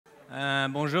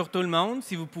Bonjour tout le monde.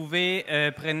 Si vous pouvez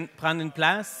prendre une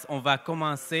place, on va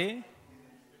commencer.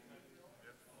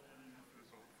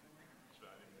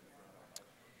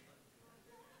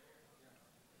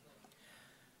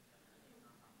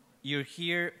 You're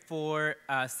here for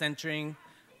centering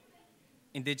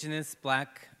Indigenous,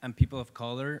 Black, and people of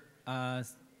color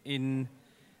as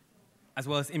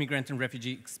well as immigrant and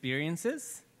refugee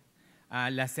experiences.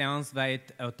 La séance va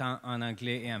être autant en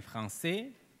anglais et en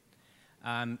français.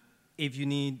 If you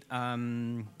need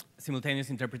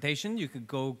simultaneous interpretation, you could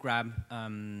go grab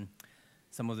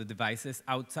some of the devices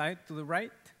outside to the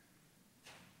right.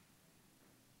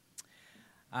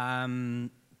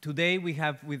 Today we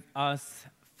have with us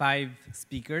 5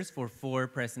 speakers for 4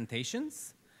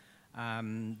 presentations.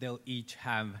 They'll each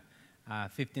have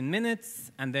 15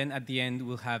 minutes, and then at the end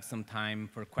we'll have some time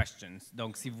for questions.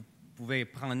 Donc si vous pouvez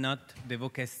prendre note de vos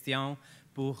questions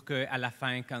pour qu'à la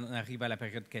fin, quand on arrive à la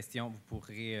période de questions, vous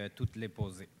pourrez toutes les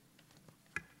poser.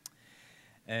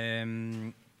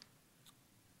 On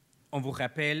vous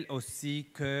rappelle aussi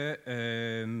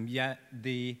qu'il y a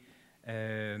des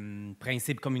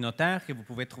principes communautaires que vous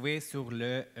pouvez trouver sur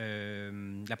le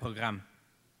programme.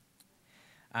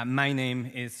 My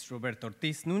name is Roberto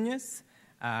Ortiz Núñez.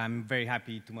 I'm very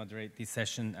happy to moderate this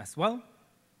session as well.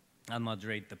 I'll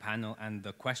moderate the panel and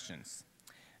the questions.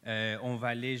 On va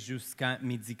aller jusqu'à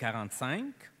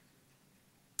 12h45.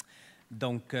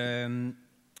 Donc,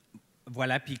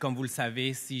 voilà, puis comme vous le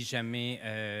savez, si jamais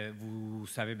vous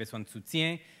avez besoin de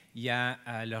soutien, il y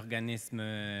a l'organisme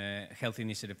Health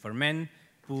Initiative for Men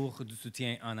pour du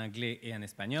soutien en anglais et en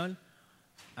espagnol,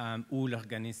 ou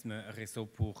l'organisme REZO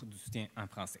pour du soutien en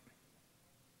français.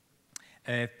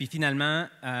 Puis finalement,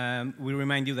 we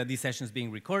remind you that this session is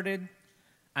being recorded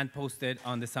and posted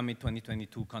on the SAMEIC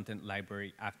 2022 content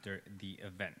library after the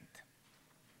event.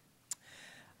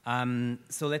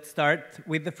 So let's start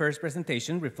with the first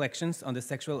presentation, Reflections on the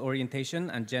Sexual Orientation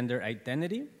and Gender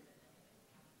Identity.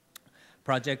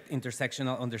 Project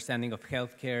Intersectional Understanding of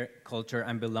Healthcare, Culture,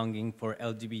 and Belonging for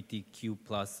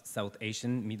LGBTQ+ South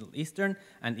Asian, Middle Eastern,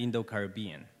 and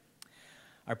Indo-Caribbean.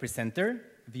 Our presenter,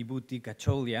 Vibhuti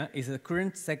Kacolia, is a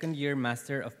current second-year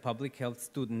Master of Public Health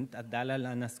student at Dalla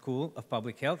Lana School of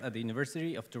Public Health at the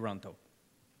University of Toronto.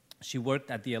 She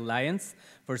worked at the Alliance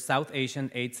for South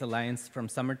Asian AIDS Alliance from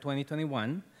summer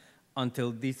 2021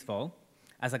 until this fall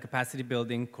as a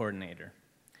capacity-building coordinator.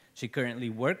 She currently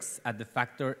works at the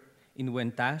Factor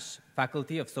Inventage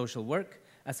Faculty of Social Work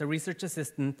as a research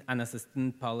assistant and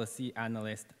assistant policy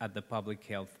analyst at the Public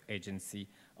Health Agency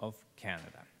of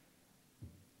Canada.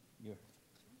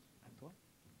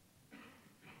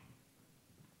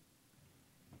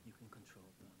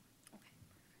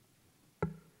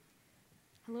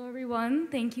 Hello, everyone.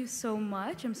 Thank you so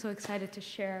much. I'm so excited to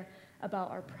share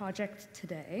about our project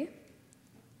today.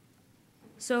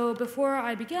 So before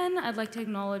I begin, I'd like to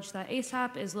acknowledge that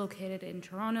ASAP is located in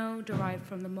Toronto, derived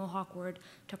from the Mohawk word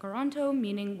Takaranto,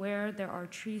 meaning where there are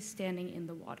trees standing in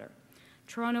the water.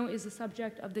 Toronto is the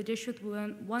subject of the Dish with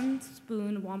One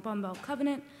Spoon Wampum Belt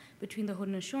Covenant between the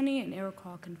Haudenosaunee and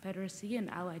Iroquois Confederacy and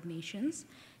allied nations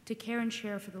to care and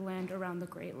share for the land around the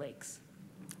Great Lakes.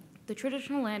 The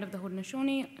traditional land of the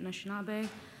Haudenosaunee, Anishinaabe,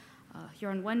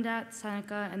 Huron-Wendat,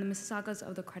 Seneca, and the Mississaugas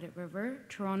of the Credit River,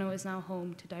 Toronto is now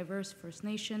home to diverse First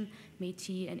Nation,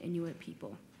 Métis, and Inuit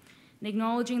people. In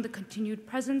acknowledging the continued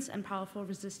presence and powerful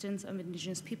resistance of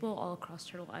Indigenous people all across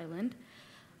Turtle Island,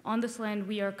 on this land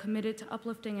we are committed to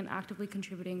uplifting and actively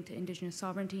contributing to Indigenous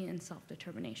sovereignty and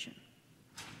self-determination.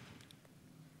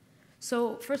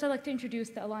 So first, I'd like to introduce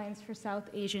the Alliance for South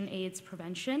Asian AIDS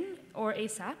Prevention, or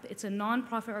ASAP. It's a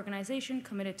nonprofit organization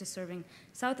committed to serving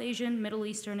South Asian, Middle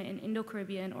Eastern, and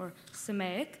Indo-Caribbean, or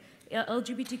SAMEIC,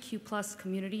 LGBTQ+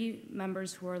 community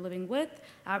members who are living with,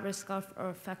 at risk of, or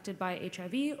affected by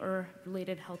HIV or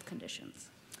related health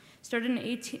conditions. Started in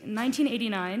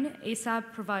 1989,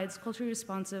 ASAP provides culturally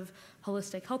responsive,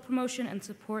 holistic health promotion and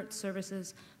support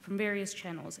services from various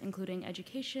channels, including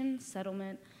education,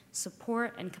 settlement,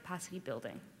 support, and capacity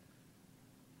building.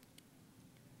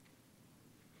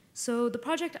 So the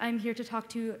project I'm here to talk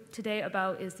to you today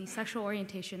about is the Sexual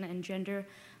Orientation and Gender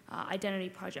Identity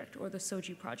Project, or the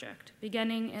SOGI project.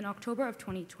 Beginning in October of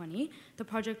 2020, the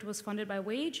project was funded by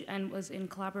WAGE and was in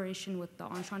collaboration with the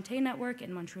Enchanté Network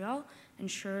in Montreal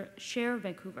and Share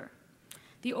Vancouver.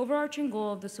 The overarching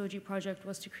goal of the SOGI project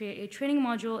was to create a training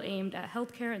module aimed at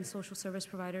healthcare and social service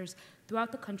providers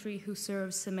throughout the country who serve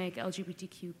SAMEIC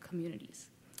LGBTQ communities.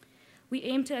 We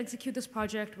aim to execute this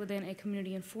project within a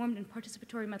community-informed and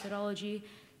participatory methodology,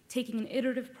 taking an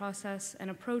iterative process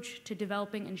and approach to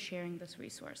developing and sharing this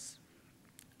resource.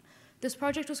 This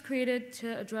project was created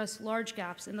to address large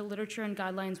gaps in the literature and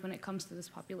guidelines when it comes to this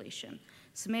population.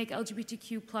 SAMEIC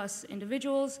LGBTQ+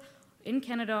 individuals in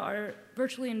Canada are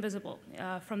virtually invisible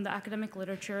from the academic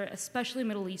literature, especially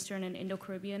Middle Eastern and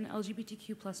Indo-Caribbean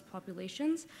LGBTQ+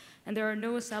 populations, and there are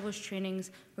no established trainings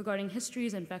regarding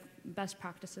histories and best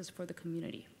practices for the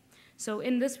community. So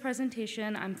in this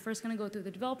presentation, I'm first going to go through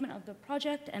the development of the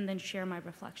project and then share my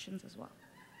reflections as well.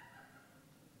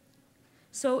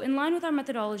 So in line with our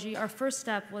methodology, our first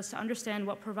step was to understand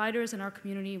what providers in our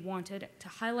community wanted to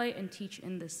highlight and teach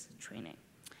in this training.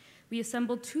 We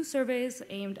assembled 2 surveys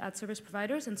aimed at service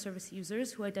providers and service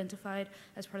users who identified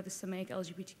as part of the SAMEIC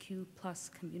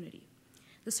LGBTQ+ community.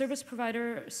 The service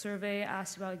provider survey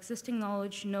asked about existing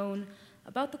knowledge known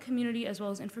about the community as well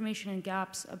as information and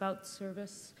gaps about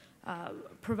service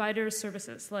provider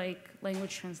services like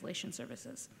language translation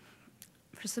services.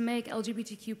 For SAMEIC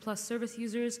LGBTQ+ service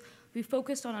users, we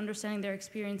focused on understanding their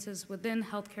experiences within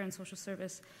healthcare and social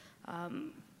service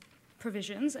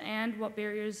provisions and what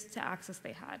barriers to access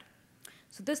they had.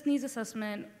 So this needs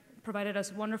assessment provided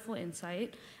us wonderful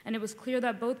insight, and it was clear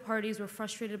that both parties were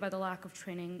frustrated by the lack of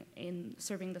training in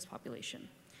serving this population.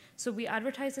 So we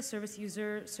advertised the service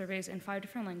user surveys in 5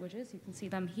 different languages, you can see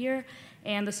them here,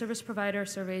 and the service provider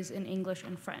surveys in English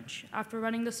and French. After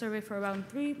running the survey for around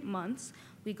 3 months,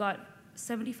 we got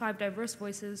 75 diverse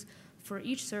voices for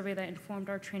each survey that informed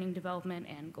our training development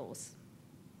and goals.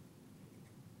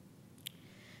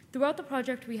 Throughout the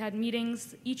project, we had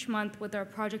meetings each month with our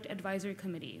project advisory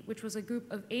committee, which was a group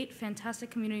of 8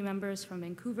 fantastic community members from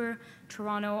Vancouver,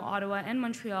 Toronto, Ottawa, and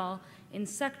Montreal in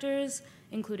sectors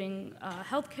including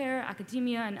healthcare,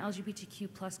 academia, and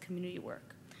LGBTQ+ community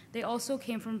work. They also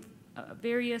came from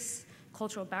various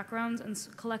cultural backgrounds and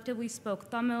collectively spoke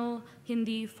Tamil,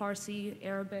 Hindi, Farsi,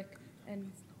 Arabic,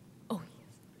 and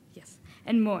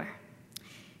and more.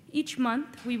 Each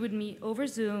month, we would meet over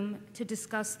Zoom to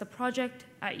discuss the project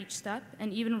at each step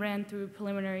and even ran through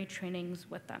preliminary trainings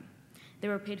with them. They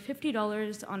were paid $50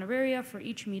 honoraria for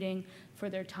each meeting for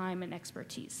their time and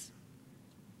expertise.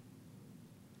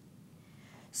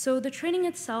 So the training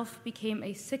itself became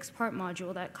a 6-part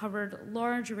module that covered a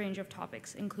large range of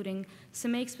topics, including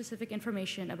SAMEIC-specific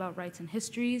information about rights and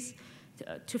histories,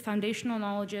 to foundational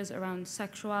knowledges around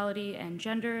sexuality and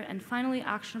gender, and finally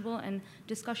actionable and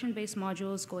discussion-based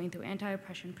modules going through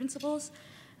anti-oppression principles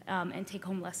and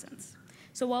take-home lessons.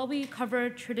 So while we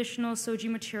covered traditional SOGI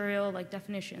material like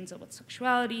definitions of what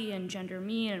sexuality and gender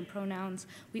mean and pronouns,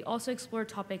 we also explored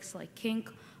topics like kink,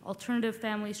 alternative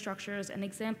family structures, and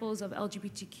examples of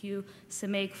LGBTQ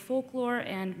SAMEIC folklore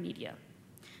and media.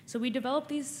 So we developed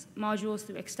these modules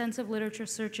through extensive literature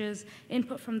searches,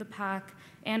 input from the PAC,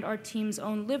 and our team's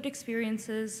own lived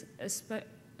experiences,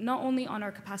 not only on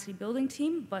our capacity building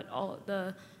team, but all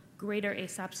the greater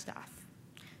ASAP staff.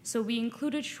 So we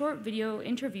included short video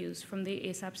interviews from the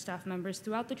ASAP staff members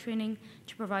throughout the training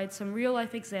to provide some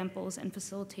real-life examples and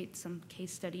facilitate some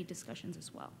case study discussions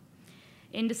as well.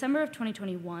 In December of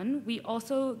 2021, we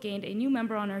also gained a new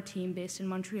member on our team based in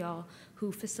Montreal who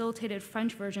facilitated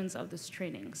French versions of this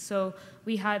training. So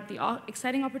we had the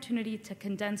exciting opportunity to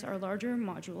condense our larger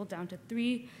module down to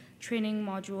 3 training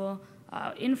modules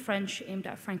in French aimed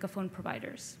at Francophone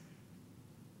providers.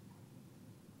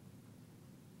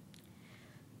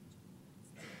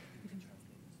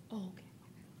 Oh, okay.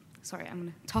 Sorry, I'm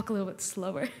going to talk a little bit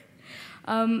slower.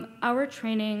 Our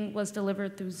training was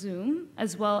delivered through Zoom,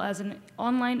 as well as an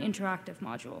online interactive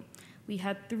module. We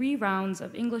had 3 rounds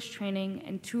of English training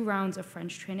and 2 rounds of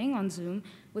French training on Zoom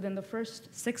within the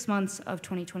first 6 months of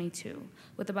 2022,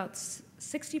 with about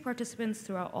 60 participants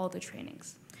throughout all the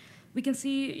trainings. You can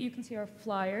see our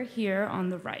flyer here on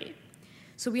the right.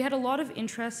 So we had a lot of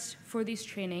interest for these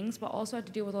trainings, but also had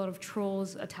to deal with a lot of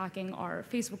trolls attacking our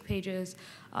Facebook pages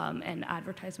and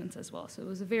advertisements as well. So it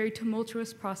was a very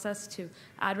tumultuous process to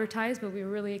advertise, but we were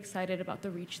really excited about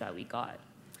the reach that we got.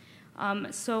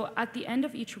 So at the end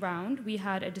of each round, we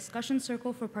had a discussion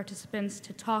circle for participants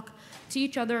to talk to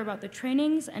each other about the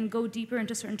trainings and go deeper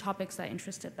into certain topics that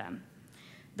interested them.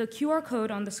 The QR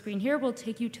code on the screen here will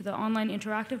take you to the online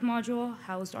interactive module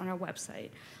housed on our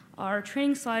website. Our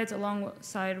training slides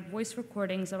alongside voice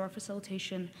recordings of our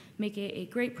facilitation make it a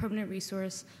great permanent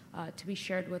resource to be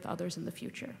shared with others in the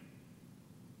future.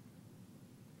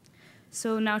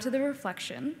 So now to the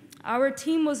reflection. Our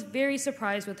team was very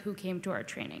surprised with who came to our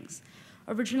trainings.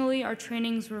 Originally, our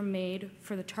trainings were made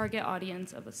for the target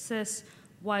audience of a cis,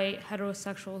 white,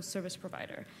 heterosexual service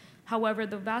provider. However,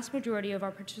 the vast majority of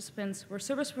our participants were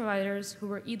service providers who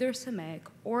were either SAMEIC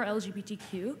or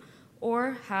LGBTQ,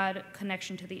 or had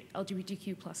connection to the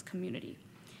LGBTQ+ community.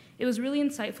 It was really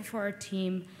insightful for our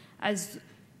team as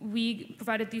we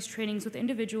provided these trainings with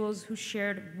individuals who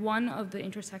shared one of the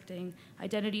intersecting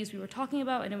identities we were talking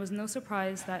about, and it was no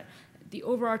surprise that the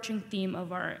overarching theme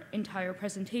of our entire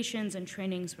presentations and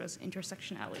trainings was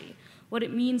intersectionality, what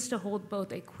it means to hold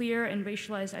both a queer and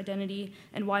racialized identity,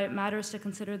 and why it matters to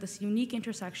consider this unique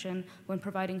intersection when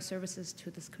providing services to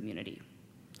this community.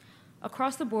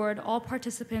 Across the board, all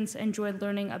participants enjoyed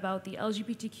learning about the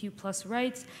LGBTQ+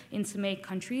 rights in SAMEIC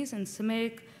countries and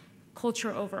SAMEIC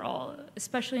culture overall,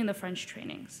 especially in the French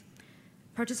trainings.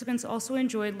 Participants also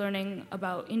enjoyed learning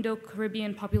about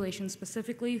Indo-Caribbean populations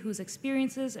specifically, whose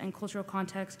experiences and cultural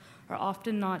contexts are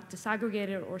often not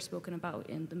disaggregated or spoken about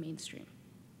in the mainstream.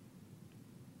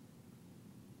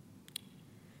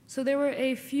 So there were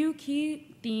a few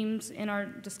key themes in our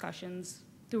discussions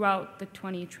throughout the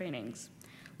 20 trainings.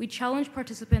 We challenged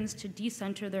participants to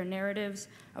decenter their narratives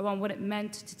around what it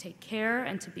meant to take care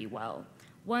and to be well.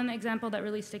 One example that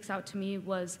really sticks out to me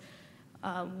was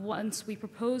once we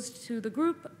proposed to the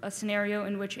group a scenario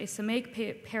in which a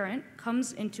SAMEIC parent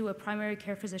comes into a primary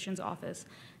care physician's office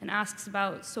and asks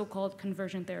about so-called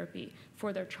conversion therapy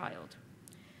for their child.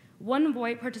 One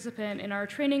white participant in our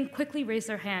training quickly raised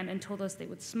their hand and told us they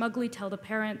would smugly tell the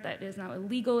parent that it is now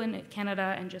illegal in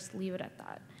Canada and just leave it at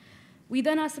that. We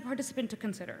then asked the participant to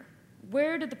consider,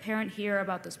 where did the parent hear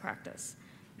about this practice?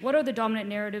 What are the dominant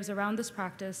narratives around this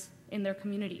practice in their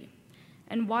community?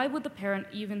 And why would the parent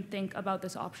even think about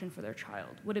this option for their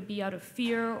child? Would it be out of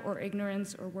fear or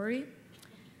ignorance or worry?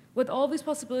 With all these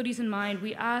possibilities in mind,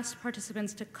 we asked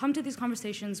participants to come to these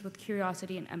conversations with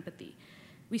curiosity and empathy.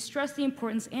 We stressed the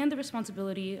importance and the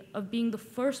responsibility of being the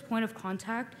first point of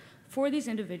contact for these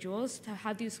individuals to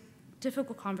have these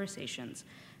difficult conversations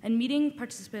and meeting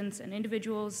participants and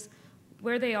individuals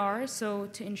where they are, so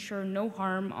to ensure no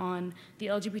harm on the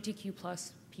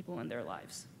LGBTQ+ people in their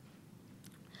lives.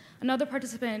 Another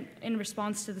participant, in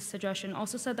response to the suggestion,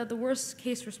 also said that the worst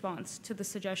case response to the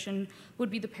suggestion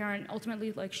would be the parent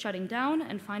ultimately shutting down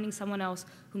and finding someone else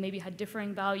who maybe had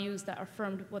differing values that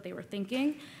affirmed what they were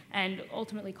thinking and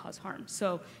ultimately cause harm.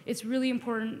 So it's really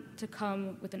important to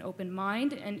come with an open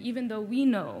mind, and even though we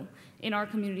know in our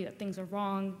community that things are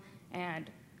wrong and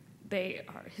they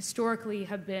historically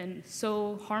have been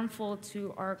so harmful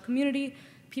to our community,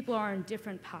 people are on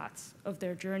different paths of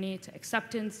their journey to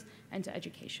acceptance and to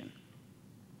education.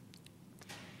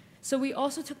 So we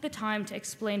also took the time to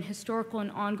explain historical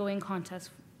and ongoing context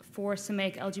for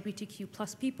SAMEIC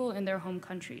LGBTQ+ people in their home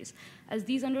countries, as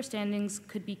these understandings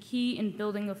could be key in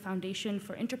building a foundation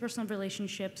for interpersonal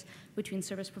relationships between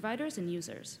service providers and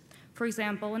users. For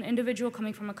example, an individual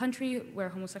coming from a country where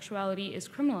homosexuality is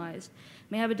criminalized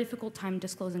may have a difficult time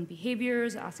disclosing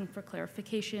behaviors, asking for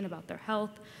clarification about their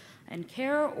health and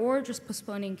care, or just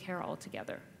postponing care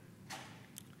altogether.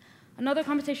 Another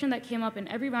conversation that came up in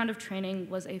every round of training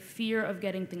was a fear of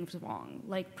getting things wrong,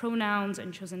 like pronouns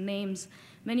and chosen names.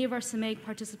 Many of our SAMEIC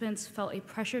participants felt a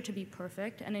pressure to be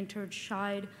perfect and in turn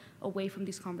shied away from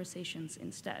these conversations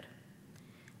instead.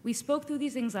 We spoke through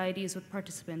these anxieties with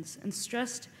participants and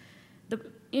stressed the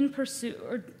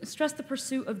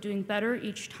pursuit of doing better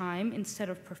each time instead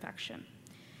of perfection.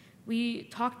 We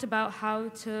talked about how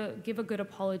to give a good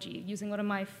apology, using one of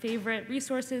my favorite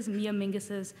resources, Mia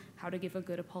Mingus's How to Give a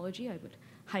Good Apology. I would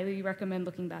highly recommend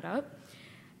looking that up.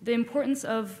 The importance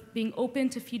of being open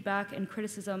to feedback and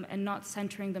criticism and not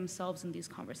centering themselves in these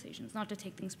conversations, not to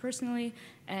take things personally,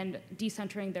 and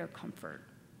decentering their comfort.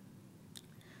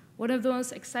 One of the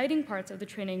most exciting parts of the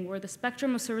training were the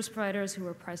spectrum of service providers who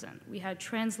were present. We had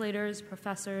translators,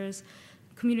 professors,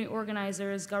 community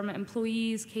organizers, government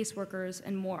employees, caseworkers,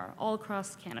 and more, all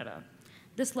across Canada.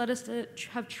 This led us to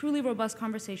have truly robust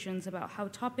conversations about how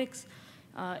topics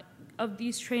of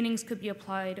these trainings could be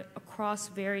applied across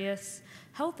various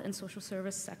health and social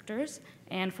service sectors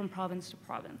and from province to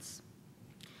province.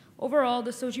 Overall,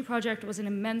 the SOGI project was an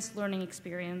immense learning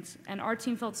experience, and our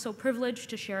team felt so privileged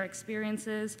to share our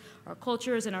experiences, our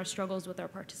cultures, and our struggles with our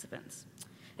participants.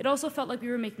 It also felt like we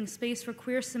were making space for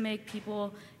queer SAMEIC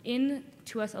people in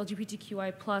 2S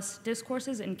LGBTQI+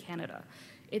 discourses in Canada.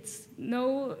 It's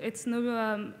no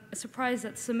surprise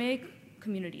that SAMEIC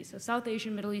communities, so South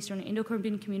Asian, Middle Eastern, and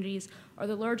Indo-Caribbean communities, are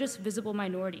the largest visible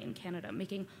minority in Canada,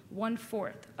 making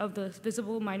 1/4 of the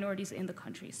visible minorities in the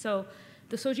country. So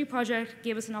the SOGI project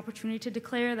gave us an opportunity to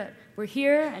declare that we're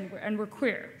here and we're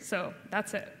queer. So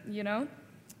that's it, you know?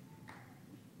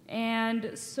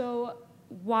 And so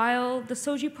while the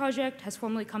SOGI project has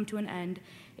formally come to an end,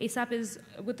 ASAP is,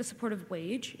 with the support of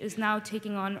WAGE, is now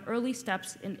taking on early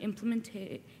steps in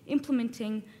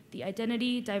implementing the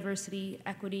Identity, Diversity,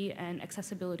 Equity, and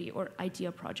Accessibility, or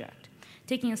IDEA project.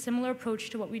 Taking a similar approach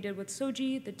to what we did with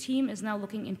SOGI, the team is now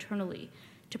looking internally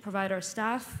to provide our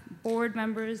staff, board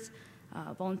members,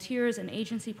 volunteers, and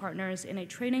agency partners in a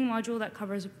training module that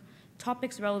covers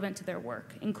topics relevant to their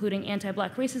work, including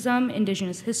anti-Black racism,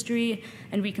 Indigenous history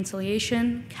and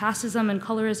reconciliation, casteism and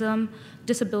colorism,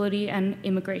 disability, and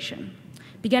immigration.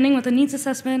 Beginning with a needs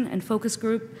assessment and focus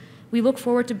group, we look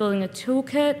forward to building a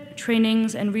toolkit,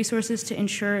 trainings, and resources to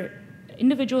ensure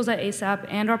individuals at ASAP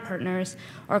and our partners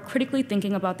are critically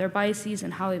thinking about their biases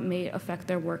and how it may affect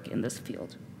their work in this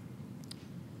field.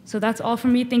 So that's all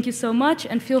from me. Thank you so much,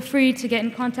 and feel free to get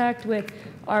in contact with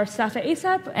our staff at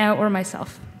ASAP or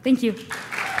myself. Thank you.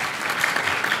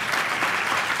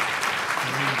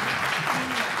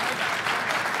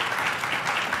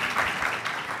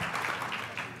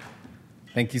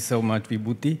 Thank you so much,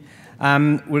 Vibhuti.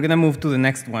 We're going to move to the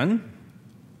next one.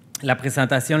 La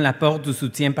présentation de l'apport du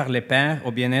soutien par les pairs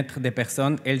au bien-être des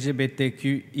personnes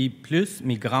LGBTQI+,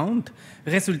 migrantes,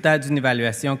 résultat d'une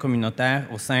évaluation communautaire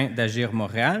au sein d'AGIR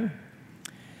Montréal.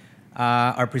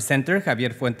 Our presenter,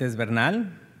 Javier Fuentes Bernal,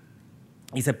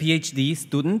 is a PhD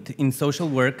student in social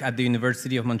work at the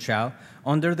University of Montreal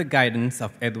under the guidance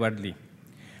of Edward Lee.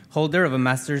 Holder of a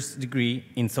master's degree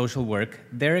in social work,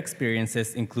 their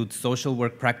experiences include social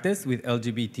work practice with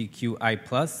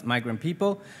LGBTQI+ migrant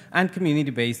people and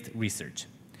community-based research.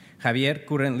 Javier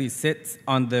currently sits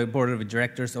on the board of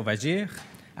directors of AGIR,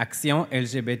 Action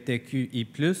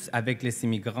LGBTQI+, avec les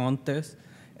immigrantes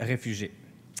réfugiés.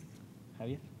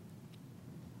 Javier?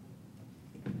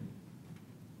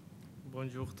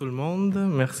 Bonjour tout le monde,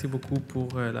 merci beaucoup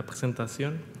pour la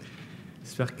présentation.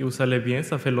 J'espère que vous allez bien.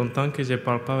 Ça fait longtemps que je ne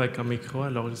parle pas avec un micro,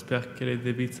 alors j'espère que le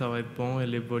débit ça va être bon et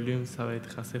le volume ça va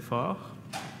être assez fort.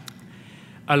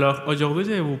 Alors aujourd'hui,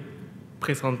 je vais vous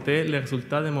présenter les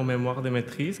résultats de mon mémoire de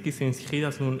maîtrise qui s'inscrit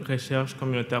dans une recherche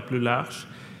communautaire plus large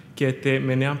qui a été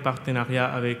menée en partenariat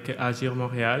avec AGIR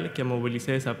Montréal, qui a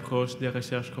mobilisé les approches de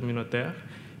recherche communautaire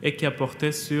et qui a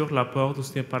porté sur l'apport du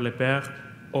soutien par les pairs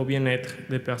au bien-être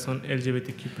des personnes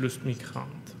LGBTQ+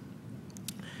 migrantes.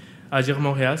 AGIR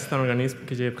Montréal, c'est un organisme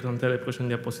que je vais présenter à la prochaine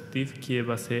diapositive qui est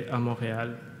basé à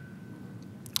Montréal.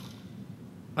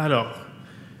 Alors,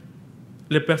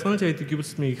 les personnes LGBTQ+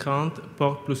 migrantes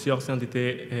portent plusieurs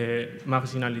identités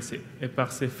marginalisées. Et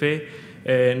par ces faits,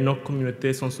 nos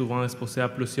communautés sont souvent exposées à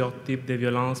plusieurs types de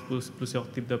violences,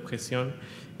 plusieurs types d'oppression,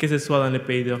 que ce soit dans les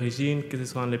pays d'origine, que ce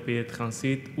soit dans les pays de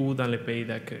transit ou dans les pays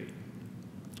d'accueil.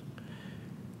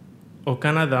 Au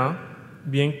Canada,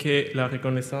 bien que la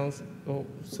reconnaissance... Oh,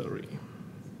 sorry.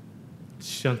 Je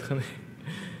suis en train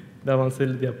d'avancer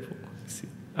le diapo. Ici.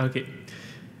 OK.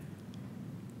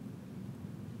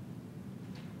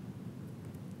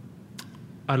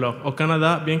 Alors, au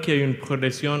Canada, bien qu'il y ait une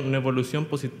progression, une évolution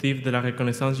positive de la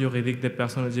reconnaissance juridique des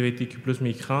personnes LGBTQ+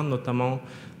 migrantes, notamment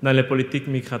dans les politiques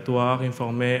migratoires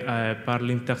informées par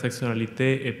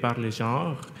l'intersectionnalité et par les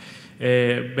genres,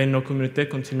 nos communautés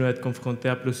continuent à être confrontées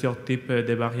à plusieurs types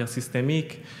de barrières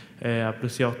systémiques, à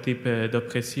plusieurs types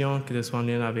d'oppression, que ce soit en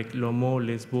lien avec l'homo,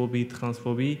 lesbophobie,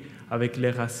 transphobie, avec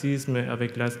le racisme,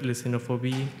 avec la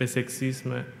xénophobie, le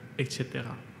sexisme, etc.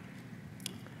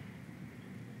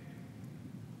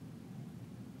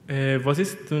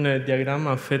 Voici un diagramme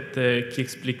en fait qui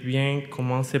explique bien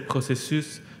comment ce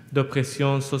processus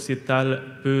d'oppression sociétale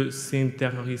peut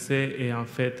s'intérioriser et en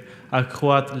fait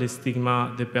accroître les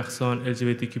stigmas des personnes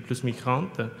LGBTQ+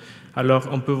 migrantes. Alors,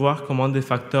 on peut voir comment des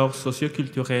facteurs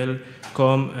socioculturels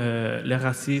comme le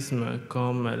racisme,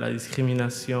 comme la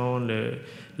discrimination,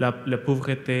 la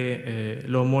pauvreté,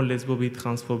 l'homo, lesbophobie,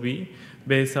 transphobie,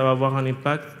 ça va avoir un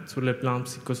impact sur le plan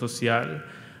psychosocial,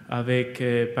 avec,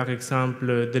 par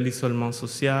exemple, de l'isolement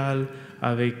social,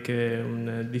 avec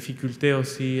une difficulté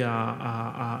aussi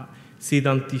à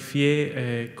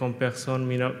s'identifier comme personnes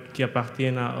qui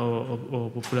appartiennent aux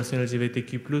populations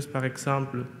LGBTQ+, par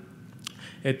exemple.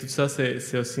 Et tout ça,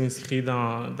 c'est aussi inscrit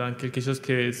dans quelque chose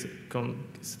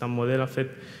c'est un modèle, en fait,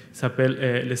 qui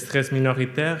s'appelle le stress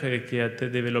minoritaire, et qui a été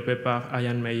développé par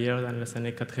Ian Meyer dans les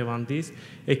années 90,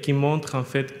 et qui montre, en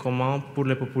fait, comment, pour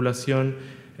les populations,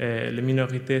 les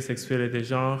minorités sexuelles et de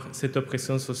genre, cette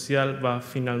oppression sociale va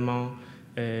finalement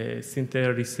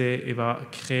s'intérioriser et va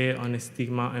créer un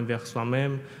stigma envers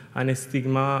soi-même, un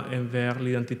stigma envers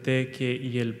l'identité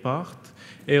qu'elle porte,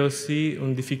 et aussi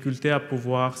une difficulté à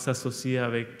pouvoir s'associer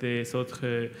avec des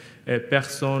autres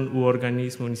personnes ou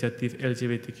organismes ou initiatives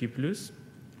LGBTQ+.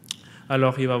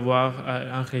 Alors, il va y avoir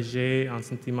un rejet, un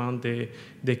sentiment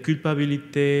de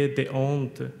culpabilité, de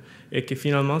honte, et que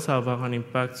finalement, ça va avoir un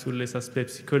impact sur les aspects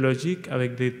psychologiques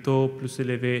avec des taux plus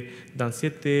élevés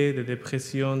d'anxiété, de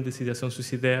dépression, de situations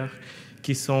suicidaires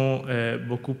qui sont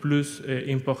beaucoup plus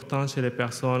importants chez les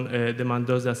personnes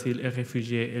demandeuses d'asile et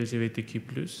réfugiés LGBTQ+.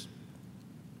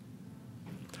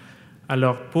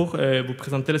 Alors, pour vous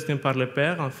présenter le soutien par le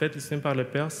pair, en fait, le soutien par le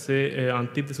pair, c'est un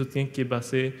type de soutien qui est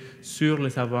basé sur le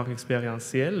savoir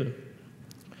expérientiel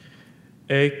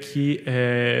et qui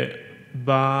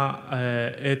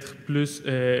va être plus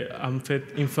en fait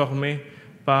informé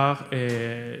par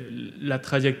la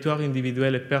trajectoire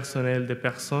individuelle et personnelle des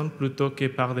personnes plutôt que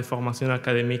par des formations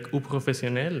académiques ou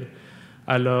professionnelles.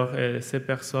 Alors, ces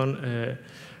personnes,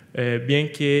 bien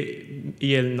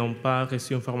qu'elles n'ont pas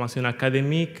reçu une formation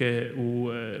académique ou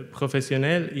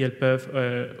professionnelle, elles peuvent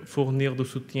fournir du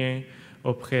soutien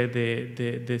auprès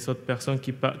des autres personnes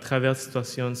qui traversent des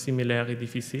situations similaires et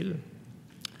difficiles.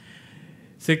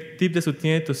 Ce type de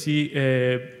soutien est aussi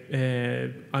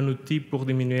un outil pour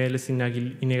diminuer les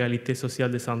inégalités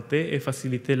sociales de santé et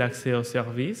faciliter l'accès aux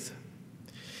services.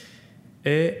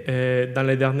 Et dans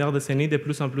les dernières décennies, de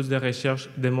plus en plus de recherches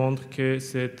démontrent que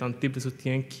c'est un type de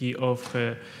soutien qui offre,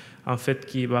 en fait,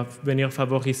 qui va venir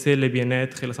favoriser le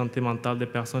bien-être et la santé mentale des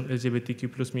personnes LGBTQ+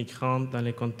 migrantes dans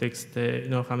les contextes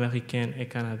nord-américains et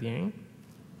canadiens.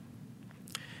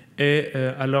 Et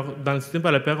alors, dans le soutien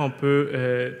par le pair, on peut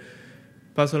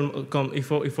pas seulement, il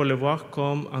faut le voir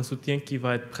comme un soutien qui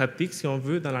va être pratique, si on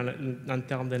veut, en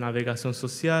termes de navigation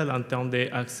sociale, en termes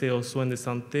d'accès aux soins de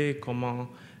santé,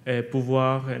 comment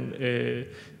pouvoir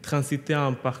transiter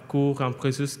un parcours, un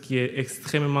processus qui est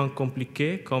extrêmement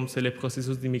compliqué, comme c'est le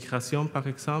processus d'immigration, par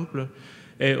exemple,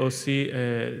 et aussi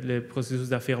le processus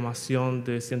d'affirmation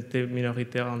de santé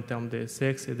minoritaire en termes de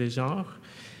sexe et de genre.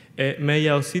 Mais il y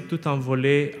a aussi tout un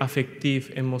volet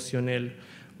affectif, émotionnel,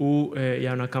 où il y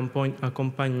a un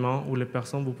accompagnement où les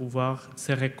personnes vont pouvoir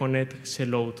se reconnaître chez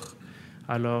l'autre.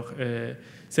 Alors,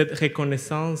 cette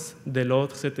reconnaissance de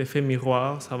l'autre, cet effet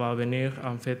miroir, ça va venir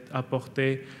en fait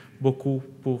apporter beaucoup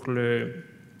pour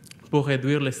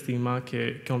réduire le stigma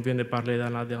qu'on vient de parler dans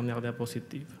la dernière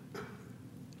diapositive.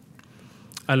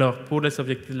 Alors, pour les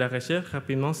objectifs de la recherche,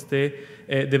 rapidement, c'était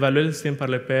d'évaluer le soutien par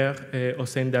le pair au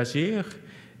sein d'AGIR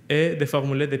et de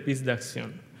formuler des pistes d'action.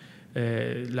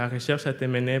 La recherche a été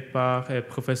menée par le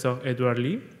professeur Edward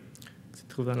Lee, qui se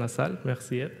trouve dans la salle,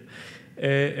 merci Ed,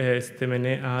 et c'était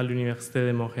mené à l'Université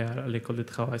de Montréal, à l'École de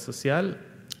travail social.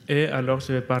 Et alors,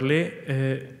 je vais parler...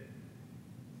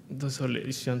 désolé,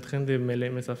 je suis en train de mêler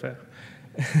mes affaires.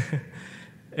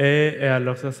 et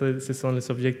alors, ça, ce sont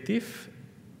les objectifs.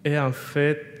 Et en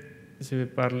fait, je vais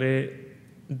parler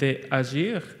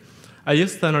d'AGIR. AGIR,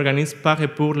 c'est un organisme par et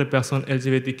pour les personnes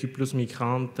LGBTQ+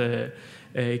 migrantes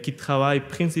qui travaille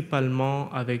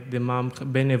principalement avec des membres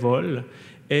bénévoles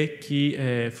et qui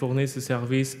fournissent des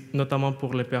services notamment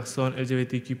pour les personnes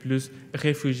LGBTQ+,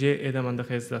 réfugiés et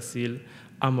demandeuses d'asile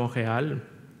à Montréal.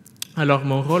 Alors,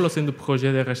 mon rôle au sein du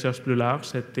projet de recherche plus large,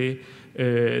 c'était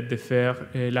de faire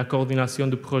la coordination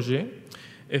du projet.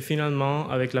 Et finalement,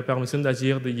 avec la permission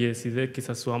d'AGIR, j'ai décidé que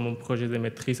ce soit mon projet de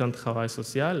maîtrise en travail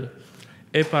social.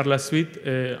 Et par la suite,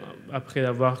 après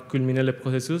avoir culminé le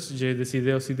processus, j'ai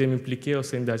décidé aussi de m'impliquer au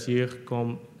sein d'AGIR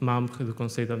comme membre du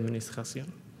conseil d'administration.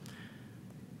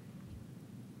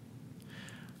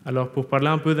 Alors, pour parler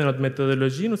un peu de notre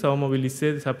méthodologie, nous avons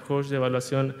mobilisé des approches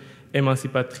d'évaluation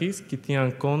émancipatrices qui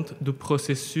tiennent compte du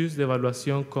processus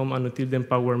d'évaluation comme un outil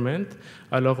d'empowerment.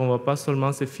 Alors, on ne va pas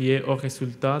seulement se fier aux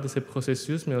résultats de ce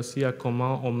processus, mais aussi à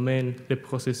comment on mène le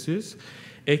processus,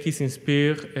 et qui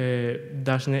s'inspire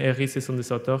d'Agne et Rhys, ce sont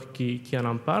des auteurs qui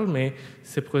en parlent, mais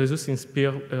ce processus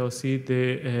s'inspire aussi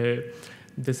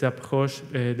des approches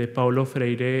de Paulo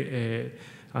Freire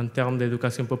en termes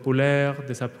d'éducation populaire,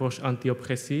 des approches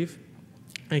anti-oppressives,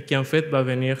 et qui en fait va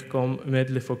venir comme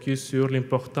mettre le focus sur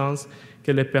l'importance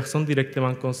que les personnes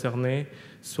directement concernées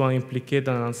soient impliquées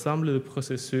dans l'ensemble du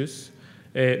processus,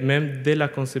 et même dès la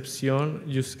conception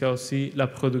jusqu'à aussi la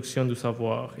production du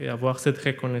savoir, et avoir cette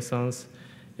reconnaissance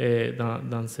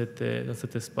dans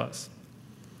cet espace.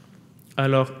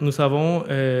 Alors, nous avons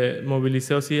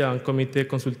mobilisé aussi un comité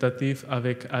consultatif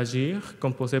avec AGIR,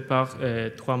 composé par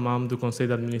 3 membres du conseil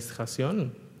d'administration,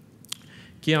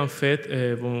 qui en fait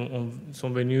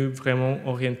sont venus vraiment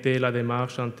orienter la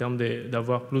démarche en termes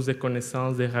d'avoir plus de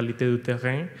connaissances des réalités du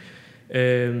terrain.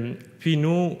 Puis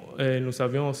nous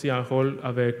avions aussi un rôle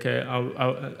avec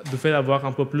du fait d'avoir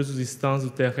un peu plus de distance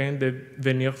du terrain, de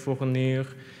venir fournir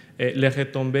les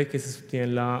retombées que ce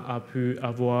soutien-là a pu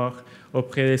avoir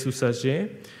auprès des usagers,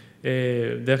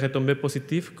 des retombées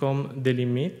positives comme des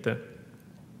limites.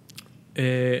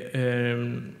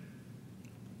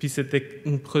 Puis c'était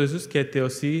un processus qui a été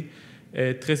aussi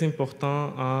très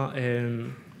important à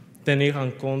tenir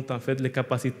en compte en fait les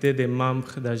capacités des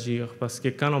membres d'AGIR, parce que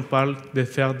quand on parle de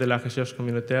faire de la recherche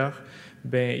communautaire,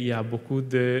 ben, il y a beaucoup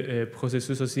de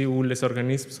processus aussi où les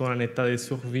organismes sont en état de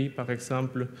survie, par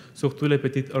exemple, surtout les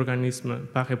petits organismes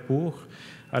par et pour.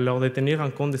 Alors, de tenir en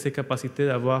compte de ces capacités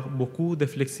d'avoir beaucoup de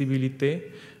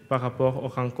flexibilité par rapport aux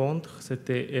rencontres,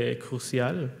 c'était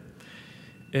crucial.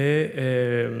 Et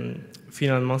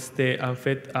finalement, c'était en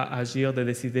fait à AGIR de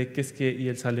décider qu'est-ce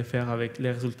qu'ils allaient faire avec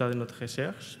les résultats de notre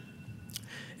recherche.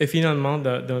 Et finalement,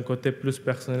 d'un côté plus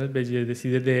personnel, j'ai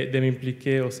décidé de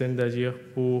m'impliquer au sein d'AGIR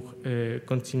pour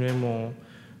continuer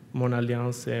mon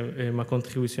alliance et ma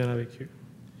contribution avec eux.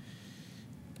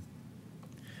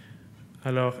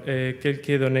 Alors,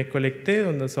 quelques données collectées.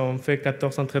 Nous avons fait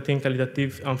 14 entretiens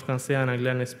qualitatifs en français, en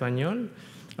anglais et en espagnol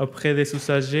auprès des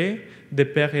usagers, des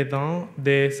pères aidants,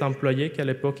 des employés, qu'à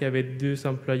l'époque, il y avait 2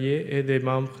 employés, et des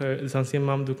anciens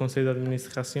membres du conseil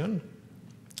d'administration.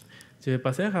 Je vais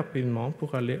passer rapidement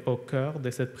pour aller au cœur de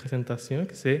cette présentation,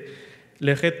 qui c'est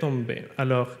les retombées.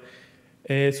 Alors,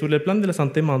 sur le plan de la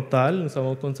santé mentale, nous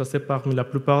avons constaté parmi la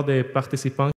plupart des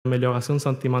participants une amélioration du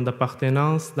sentiment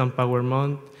d'appartenance,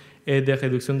 d'empowerment et de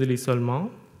réduction de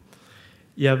l'isolement.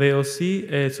 Il y avait aussi,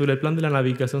 sur le plan de la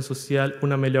navigation sociale,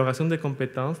 une amélioration des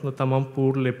compétences, notamment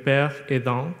pour les pères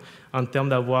aidants, en termes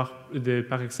d'avoir,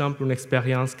 par exemple, une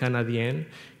expérience canadienne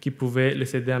qui pouvait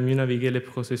les aider à mieux naviguer les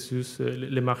processus,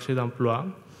 les marchés d'emploi,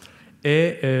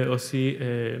 et aussi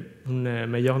une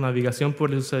meilleure navigation pour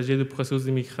les usagers du processus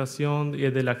d'immigration et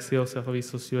de l'accès aux services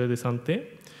sociaux et de santé.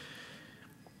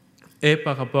 Et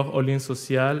par rapport aux liens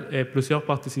sociaux, plusieurs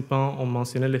participants ont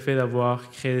mentionné le fait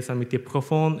d'avoir créé des amitiés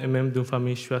profondes et même d'une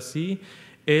famille choisie,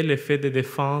 et le fait de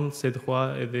défendre ses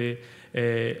droits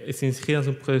et s'inscrire dans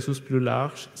un processus plus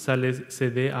large, ça les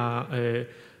aidait à...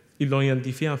 ils l'ont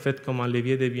identifié en fait comme un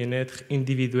levier de bien-être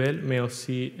individuel, mais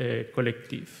aussi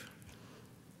collectif.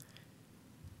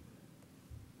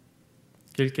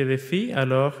 Quelques défis.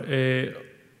 Alors, il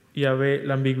y avait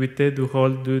l'ambiguïté du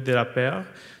rôle de la paire,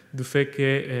 du fait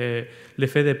que le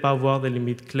fait de ne pas avoir de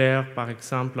limites claires, par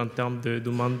exemple en termes de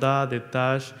mandat, de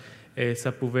tâches,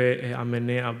 ça pouvait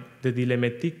amener à des dilemmes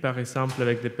éthiques, par exemple,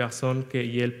 avec des personnes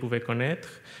qu'elles pouvaient connaître,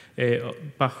 et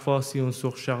parfois aussi une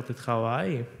surcharge de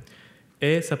travail.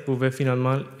 Et ça pouvait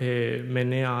finalement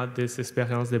mener à des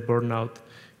expériences de burn-out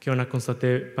qu'on a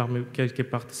constatées parmi quelques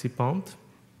participantes.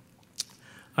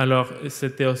 Alors,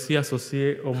 c'était aussi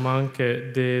associé au manque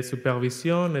de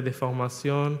supervision et de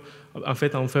formation. En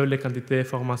fait, on faible quantité de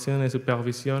formation et de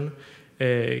supervision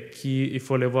qu'il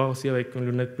faut les voir aussi avec une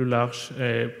lunette plus large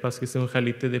parce que c'est une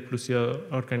réalité de plusieurs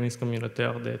organismes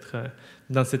communautaires d'être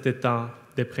dans cet état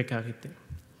de précarité.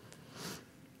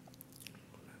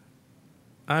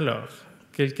 Alors,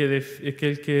 quelques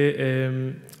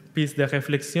pistes de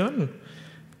réflexion.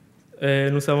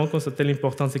 Nous avons constaté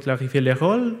l'importance de clarifier les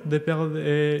rôles des pères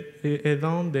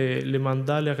aidants, les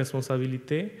mandats, les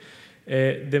responsabilités,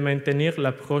 de maintenir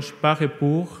l'approche par et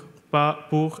pour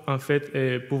en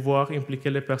fait pouvoir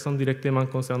impliquer les personnes directement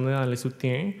concernées dans les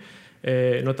soutiens,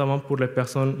 notamment pour les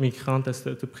personnes migrantes et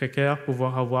statut précaire,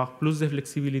 pouvoir avoir plus de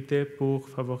flexibilité pour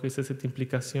favoriser cette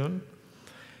implication.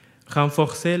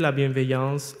 Renforcer la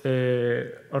bienveillance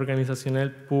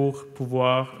organisationnelle pour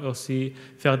pouvoir aussi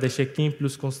faire des check-ins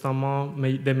plus constamment,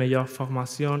 des meilleures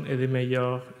formations et des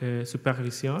meilleures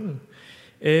supervisions.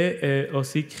 Et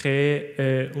aussi créer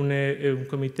un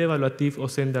comité évaluatif au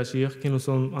sein d'AGIR que nous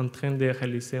sommes en train de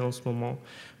réaliser en ce moment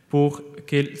pour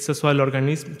que ce soit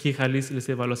l'organisme qui réalise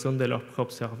les évaluations de leurs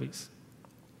propres services.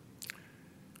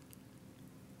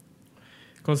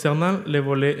 Concernant le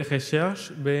volet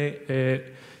recherche,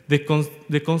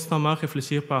 de constamment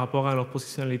réfléchir par rapport à nos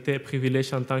positionnalités et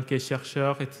privilèges en tant que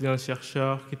chercheurs,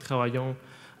 étudiants-chercheurs qui travaillons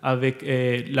avec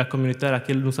la communauté à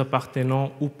laquelle nous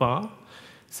appartenons ou pas.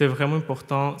 C'est vraiment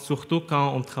important, surtout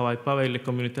quand on ne travaille pas avec les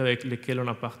communautés avec lesquelles on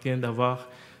appartient, d'avoir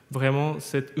vraiment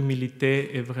cette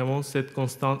humilité et vraiment cette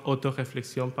constante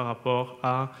auto-réflexion par rapport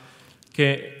à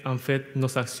que, en fait,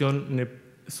 nos actions ne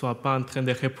soient pas en train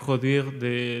de reproduire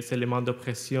des éléments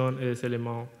d'oppression et des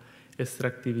éléments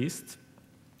extractivistes.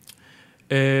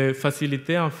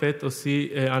 Faciliter en fait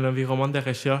aussi un environnement de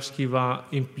recherche qui va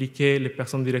impliquer les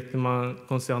personnes directement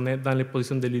concernées dans les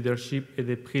positions de leadership et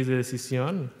de prise de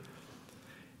décision,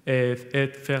 et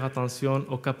faire attention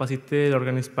aux capacités de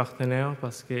l'organisme partenaire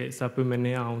parce que ça peut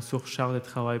mener à une surcharge de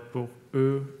travail pour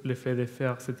eux, le fait de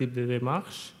faire ce type de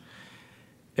démarche,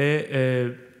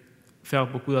 et faire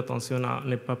beaucoup d'attention à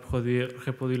ne pas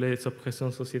reproduire les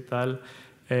oppressions sociétales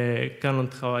quand on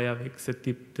travaille avec ce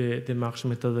type de démarche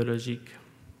méthodologique.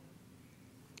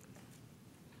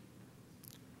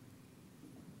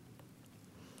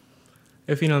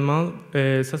 Et finalement,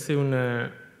 ça c'est un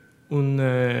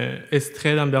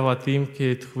extrait d'un verbatim que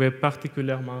j'ai trouvé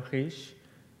particulièrement riche.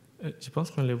 Je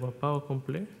pense qu'on ne le voit pas au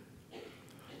complet.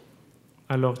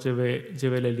 Alors je vais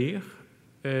le lire.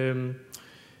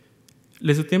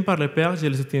 Le soutien par les pairs, je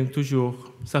le soutiens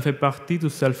toujours. Ça fait partie du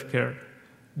self-care.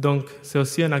 Donc, c'est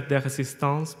aussi un acte de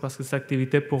résistance parce que ces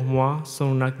activités, pour moi,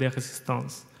 sont un acte de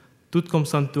résistance. Tout comme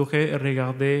s'entourer et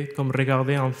regarder, comme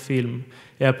regarder un film.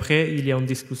 Et après, il y a une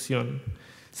discussion.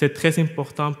 C'est très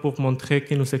important pour montrer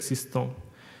que nous existons.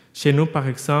 Chez nous, par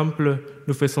exemple,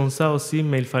 nous faisons ça aussi,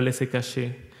 mais il fallait se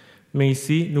cacher. Mais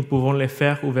ici, nous pouvons le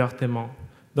faire ouvertement.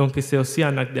 Donc, c'est aussi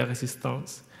un acte de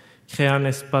résistance. Créer un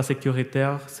espace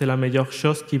sécuritaire, c'est la meilleure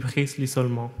chose qui brise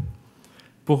l'isolement.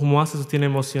 Pour moi, ce soutien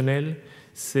émotionnel,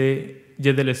 c'est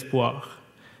j'ai de l'espoir.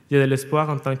 J'ai de l'espoir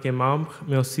en tant que membre,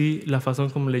 mais aussi la façon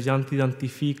comme les gens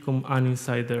t'identifient comme un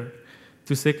insider.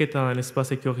 Tu sais que tu as un espace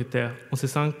sécuritaire. On se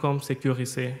sent comme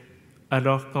sécurisé.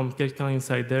 Alors, comme quelqu'un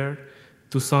insider,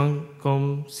 tu sens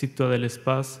comme si tu as de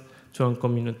l'espace, tu as une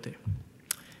communauté.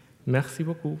 Merci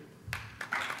beaucoup.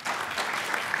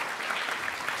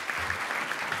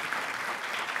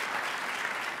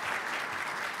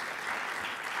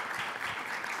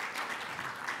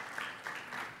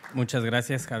 Muchas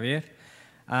gracias, Javier.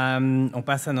 On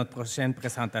passe à notre prochaine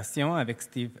présentation avec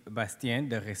Steve Bastien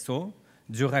de REZO,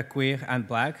 Jura Queer and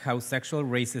Black, How Sexual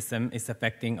Racism is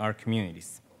Affecting Our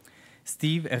Communities.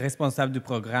 Steve est responsable du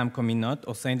programme Communaute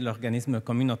au sein de l'organisme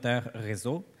communautaire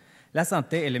REZO. La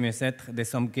santé et le mieux-être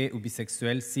des hommes gays ou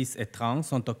bisexuels, cis et trans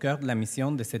sont au cœur de la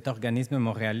mission de cet organisme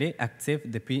montréalais actif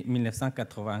depuis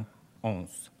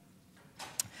 1991.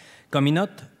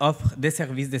 Communaute offre des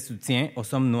services de soutien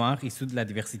aux hommes noirs issus de la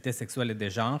diversité sexuelle et de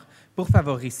genre pour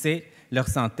favoriser leur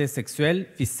santé sexuelle,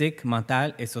 physique,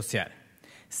 mentale et sociale.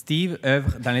 Steve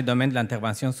œuvre dans les domaines de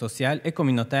l'intervention sociale et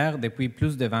communautaire depuis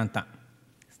plus de 20 ans.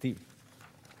 Steve.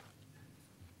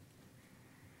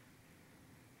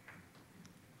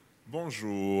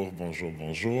 Bonjour, bonjour,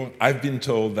 bonjour. I've been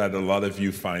told that a lot of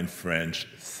you find French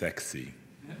sexy,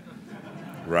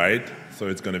 right? So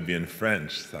it's going to be in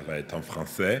French, ça va être en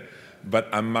français. But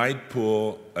I might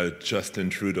pull a Justin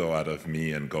Trudeau out of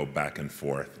me and go back and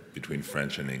forth between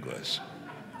French and English.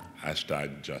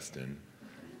 Hashtag Justin.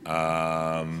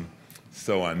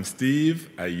 So I'm Steve.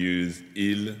 I use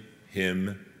il,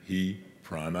 him, he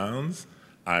pronouns.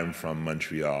 I'm from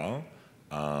Montreal,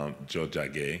 Georgia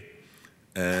gay.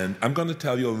 And I'm going to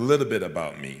tell you a little bit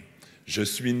about me. Je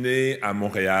suis né à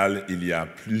Montréal il y a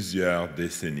plusieurs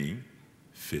décennies,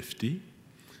 50,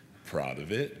 proud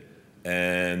of it.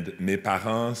 And mes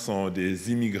parents sont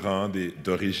des immigrants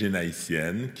d'origine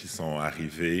haïtienne qui sont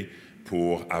arrivés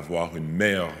pour avoir une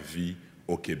meilleure vie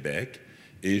au Québec.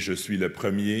 Et je suis le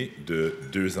premier de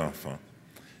 2 enfants.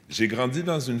 J'ai grandi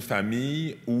dans une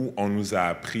famille où on nous a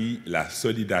appris la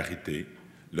solidarité,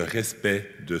 le respect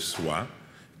de soi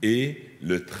et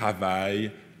le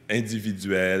travail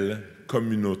individuel,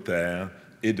 communautaire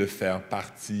et de faire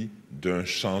partie d'un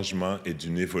changement et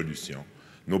d'une évolution.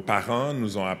 Nos parents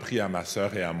nous ont appris à ma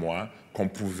sœur et à moi qu'on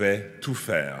pouvait tout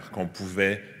faire, qu'on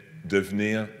pouvait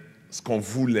devenir ce qu'on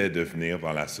voulait devenir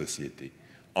dans la société,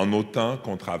 en autant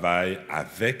qu'on travaille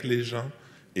avec les gens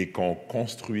et qu'on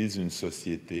construise une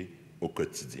société au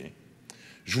quotidien.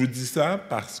 Je vous dis ça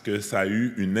parce que ça a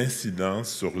eu une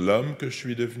incidence sur l'homme que je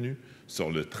suis devenu, sur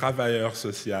le travailleur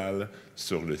social,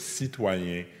 sur le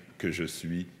citoyen que je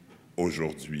suis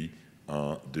aujourd'hui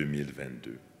en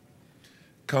 2022.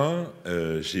 Quand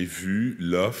j'ai vu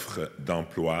l'offre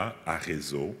d'emploi à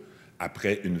REZO,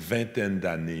 après une vingtaine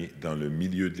d'années dans le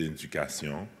milieu de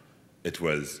l'éducation, it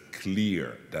was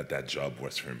clear that that job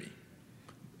was for me.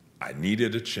 I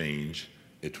needed a change.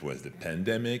 It was the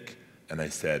pandemic, and I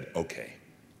said, okay,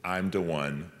 I'm the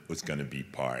one who's going to be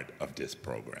part of this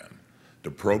program.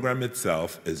 The program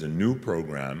itself is a new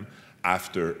program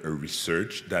after a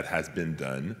research that has been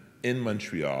done in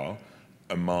Montreal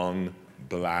among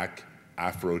Black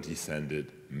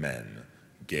Afro-descended men,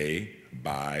 gay,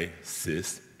 bi,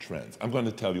 cis, trans. I'm going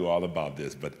to tell you all about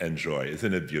this, but enjoy.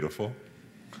 Isn't it beautiful?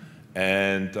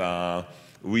 And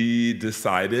we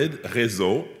decided,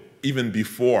 REZO, even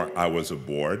before I was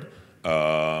aboard,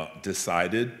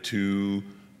 decided to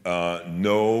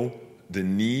know the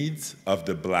needs of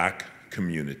the Black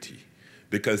community,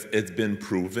 because it's been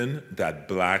proven that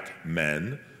Black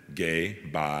men, gay,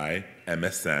 bi,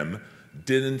 MSM,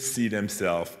 didn't see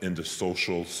themselves in the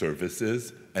social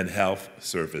services and health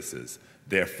services.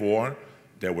 Therefore,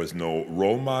 there was no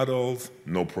role models,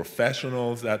 no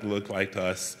professionals that looked like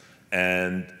us,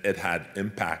 and it had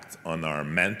impact on our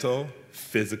mental,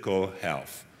 physical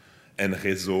health. And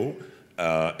REZO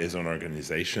is an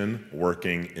organization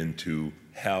working into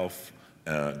health,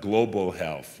 global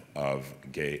health of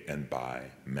gay and bi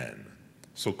men.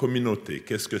 So, communauté,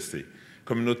 qu'est-ce que c'est?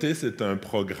 Communauté, c'est un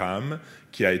programme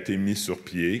qui a été mis sur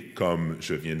pied, comme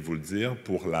je viens de vous le dire,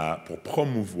 pour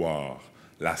promouvoir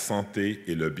la santé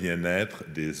et le bien-être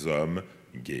des hommes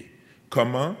gays.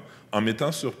 Comment? En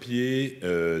mettant sur pied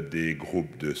des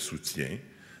groupes de soutien,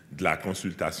 de la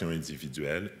consultation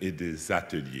individuelle et des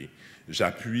ateliers.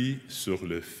 J'appuie sur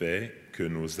le fait que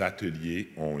nos ateliers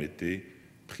ont été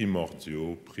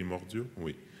primordiaux,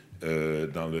 oui,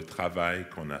 dans le travail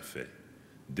qu'on a fait.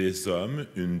 Des hommes,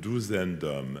 une douzaine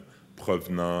d'hommes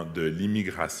provenant de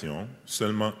l'immigration,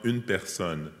 seulement une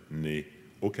personne née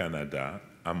au Canada,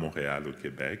 à Montréal, au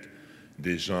Québec,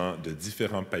 des gens de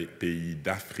différents pays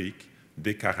d'Afrique,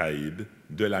 des Caraïbes,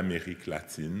 de l'Amérique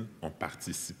latine ont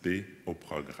participé au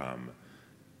programme.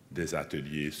 Des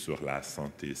ateliers sur la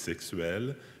santé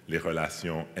sexuelle, les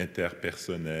relations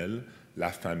interpersonnelles,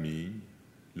 la famille,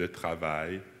 le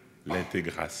travail,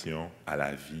 l'intégration à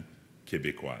la vie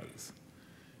québécoise.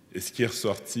 Et ce qui est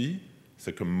ressorti,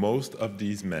 c'est que most of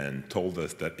these men told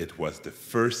us that it was the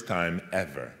first time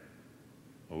ever.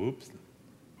 Oops.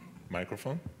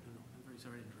 Microphone? No, I'm very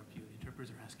sorry to interrupt you. The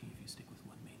interpreters are asking if you stick with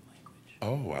one main language.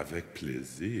 Oh, avec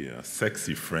plaisir.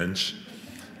 Sexy French.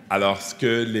 Alors, ce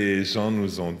que les gens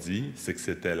nous ont dit, c'est que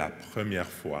c'était la première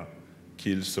fois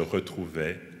qu'ils se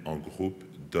retrouvaient en groupe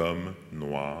d'hommes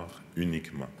noirs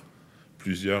uniquement.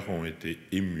 Plusieurs ont été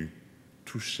émus,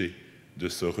 touchés de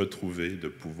se retrouver, de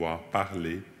pouvoir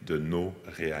parler de nos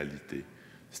réalités.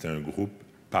 C'était un groupe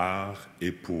par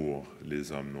et pour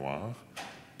les hommes noirs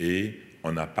et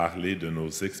on a parlé de nos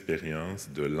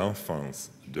expériences de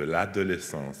l'enfance, de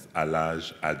l'adolescence à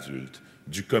l'âge adulte,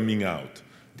 du coming out,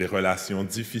 des relations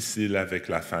difficiles avec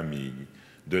la famille,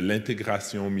 de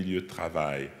l'intégration au milieu de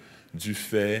travail, du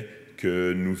fait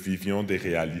que nous vivions des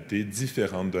réalités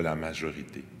différentes de la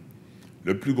majorité.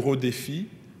 Le plus gros défi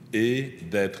est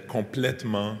d'être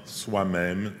complètement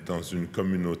soi-même dans une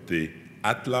communauté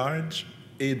at large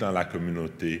et dans la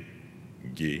communauté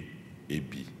gay et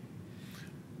bi.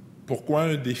 Pourquoi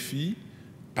un défi?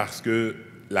 Parce que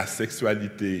la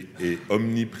sexualité est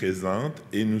omniprésente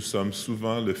et nous sommes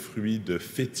souvent le fruit de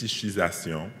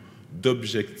fétichisation,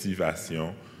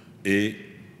 d'objectivation et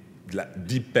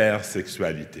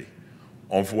d'hypersexualité.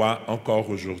 On voit encore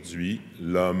aujourd'hui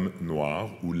l'homme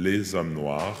noir ou les hommes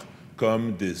noirs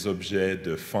comme des objets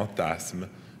de fantasme,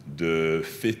 de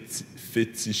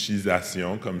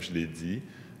fétichisation, comme je l'ai dit,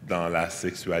 dans la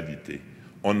sexualité.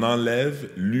 On enlève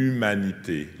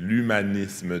l'humanité,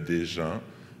 l'humanisme des gens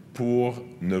pour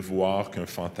ne voir qu'un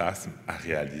fantasme à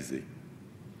réaliser.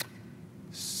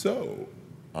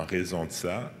 En raison de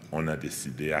ça, on a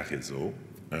décidé à REZO,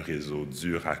 un réseau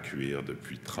dur à cuire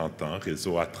depuis 30 ans.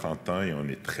 REZO a 30 ans et on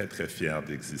est très, très fiers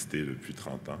d'exister depuis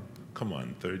 30 ans. Come on,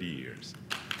 30 years.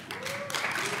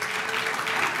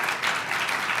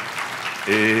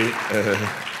 Et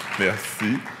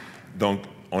merci. Donc,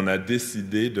 on a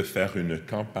décidé de faire une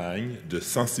campagne de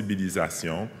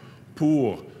sensibilisation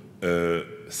pour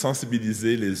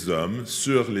sensibiliser les hommes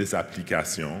sur les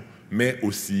applications, mais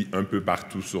aussi un peu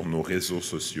partout sur nos réseaux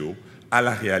sociaux, à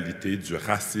la réalité du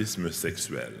racisme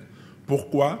sexuel.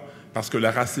 Pourquoi? Parce que le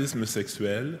racisme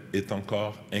sexuel est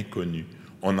encore inconnu.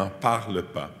 On n'en parle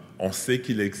pas. On sait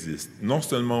qu'il existe, non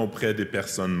seulement auprès des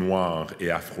personnes noires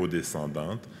et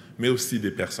afrodescendantes, mais aussi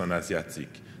des personnes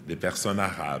asiatiques, des personnes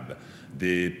arabes,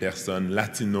 des personnes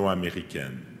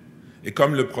latino-américaines. Et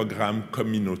comme le programme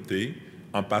Communauté,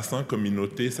 en passant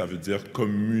communauté, ça veut dire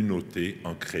communauté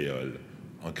en créole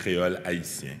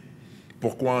haïtien.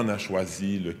 Pourquoi on a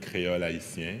choisi le créole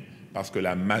haïtien? Parce que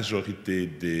la majorité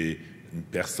des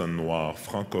personnes noires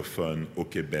francophones au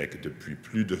Québec depuis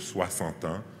plus de 60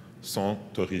 ans sont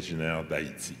originaires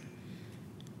d'Haïti.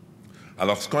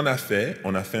 Alors, ce qu'on a fait,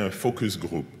 on a fait un focus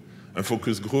group. Un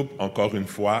focus group, encore une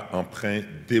fois, empreint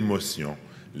d'émotion.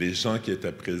 Les gens qui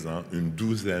étaient présents, une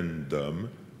douzaine d'hommes,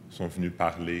 sont venus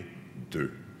parler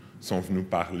d'eux, sont venus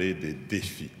parler des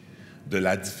défis, de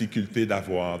la difficulté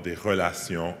d'avoir des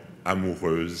relations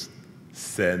amoureuses,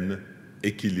 saines,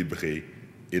 équilibrées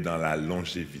et dans la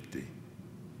longévité.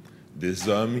 Des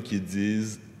hommes qui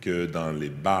disent que dans les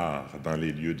bars, dans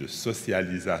les lieux de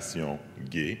socialisation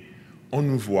gay, on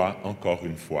nous voit encore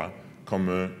une fois comme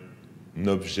un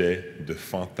objet de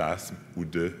fantasme ou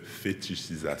de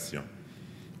fétichisation.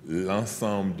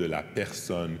 L'ensemble de la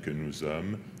personne que nous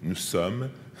sommes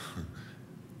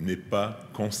n'est pas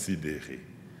considéré.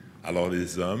 Alors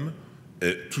les hommes,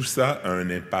 tout ça a un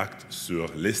impact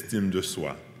sur l'estime de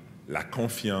soi, la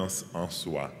confiance en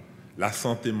soi, la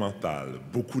santé mentale,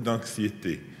 beaucoup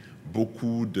d'anxiété,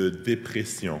 beaucoup de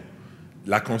dépression,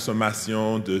 la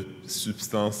consommation de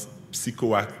substances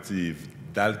psychoactives,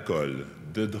 d'alcool,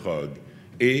 de drogue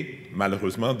et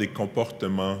malheureusement des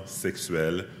comportements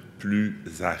sexuels plus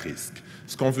à risque.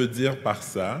 Ce qu'on veut dire par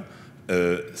ça,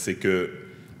 c'est que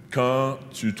Quand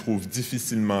tu trouves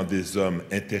difficilement des hommes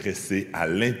intéressés à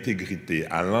l'intégrité,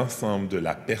 à l'ensemble de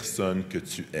la personne que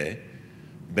tu es,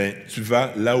 ben, tu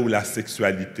vas là où la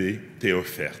sexualité t'est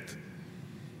offerte.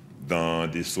 Dans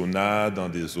des saunas, dans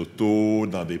des autos,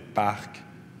 dans des parcs,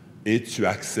 et tu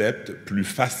acceptes plus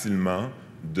facilement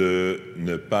de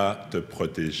ne pas te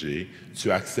protéger.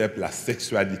 Tu acceptes la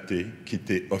sexualité qui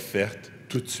t'est offerte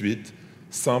tout de suite,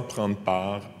 sans prendre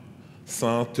part,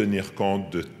 sans tenir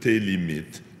compte de tes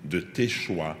limites, de tes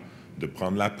choix, de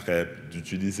prendre la PrEP,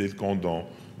 d'utiliser le condom,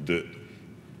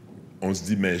 on se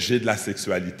dit, mais j'ai de la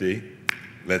sexualité,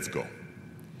 let's go.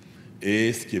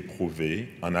 Et ce qui est prouvé,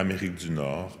 en Amérique du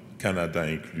Nord, Canada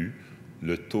inclus,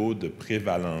 le taux de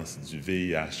prévalence du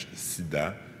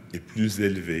VIH-Sida est plus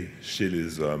élevé chez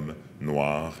les hommes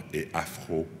noirs et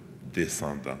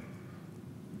afro-descendants.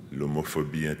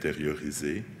 L'homophobie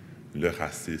intériorisée, le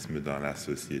racisme dans la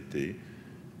société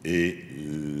et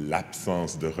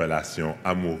l'absence de relations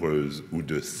amoureuses ou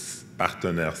de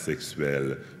partenaires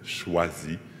sexuels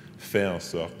choisis fait en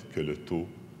sorte que le taux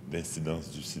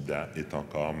d'incidence du sida est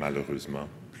encore malheureusement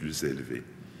plus élevé.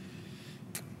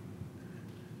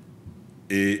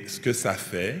 Et ce que ça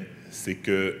fait, c'est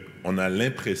qu'on a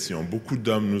l'impression, beaucoup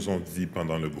d'hommes nous ont dit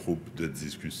pendant le groupe de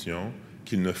discussion,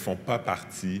 qu'ils ne font pas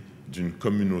partie d'une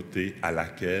communauté à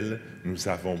laquelle nous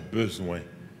avons besoin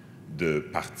de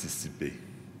participer.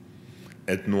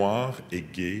 Être noir et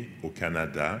gay au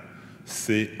Canada,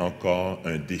 c'est encore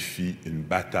un défi, une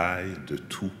bataille de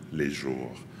tous les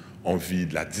jours. On vit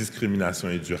de la discrimination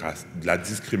et de la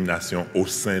discrimination au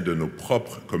sein de nos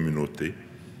propres communautés,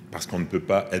 parce qu'on ne peut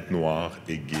pas être noir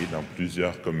et gay dans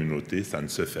plusieurs communautés, ça ne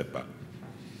se fait pas.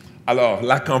 Alors,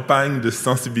 la campagne de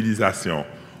sensibilisation,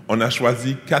 on a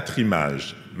choisi 4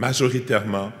 images,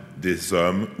 majoritairement des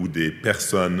hommes ou des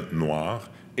personnes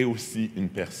noires et aussi une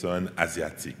personne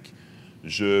asiatique.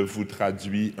 Je vous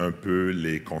traduis un peu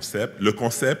les concepts. Le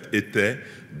concept était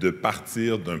de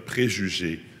partir d'un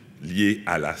préjugé lié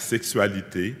à la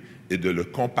sexualité et de le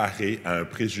comparer à un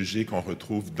préjugé qu'on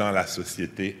retrouve dans la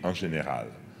société en général.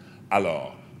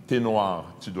 Alors, t'es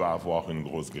noir, tu dois avoir une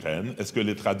grosse graine. Est-ce que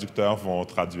les traducteurs vont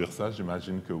traduire ça?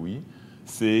 J'imagine que oui.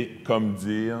 C'est comme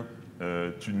dire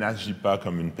tu n'agis pas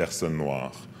comme une personne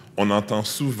noire. On entend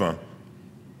souvent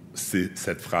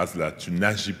cette phrase-là, tu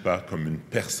n'agis pas comme une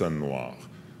personne noire.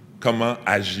 Comment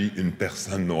agit une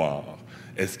personne noire?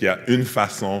 Est-ce qu'il y a une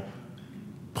façon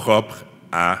propre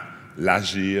à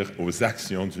l'agir, aux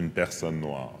actions d'une personne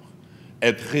noire?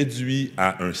 Être réduit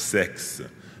à un sexe,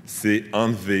 c'est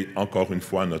enlever, encore une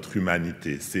fois, notre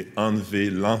humanité. C'est enlever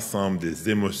l'ensemble des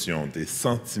émotions, des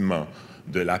sentiments,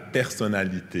 de la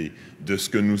personnalité, de ce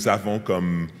que nous avons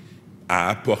comme à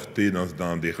apporter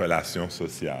dans des relations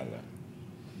sociales.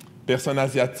 Personne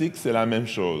asiatique, c'est la même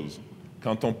chose.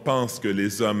 Quand on pense que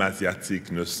les hommes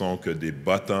asiatiques ne sont que des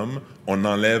bottoms, on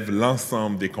enlève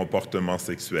l'ensemble des comportements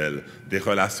sexuels, des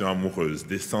relations amoureuses,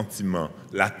 des sentiments,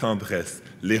 la tendresse,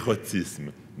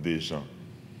 l'érotisme des gens.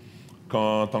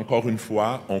 Quand, encore une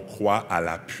fois, on croit à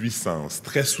la puissance,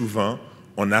 très souvent,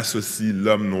 on associe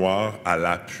l'homme noir à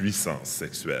la puissance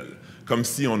sexuelle, comme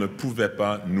si on ne pouvait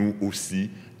pas, nous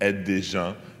aussi, être des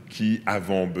gens qui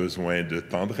avons besoin de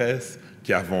tendresse,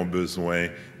 qui avons besoin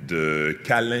de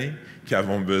câlins, qui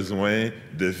avons besoin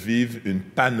de vivre une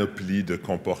panoplie de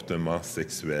comportements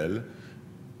sexuels.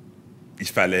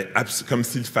 Comme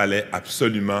s'il fallait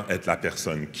absolument être la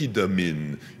personne qui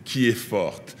domine, qui est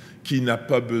forte, qui n'a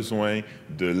pas besoin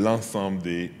de l'ensemble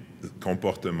des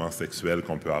comportements sexuels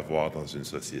qu'on peut avoir dans une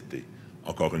société.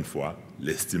 Encore une fois,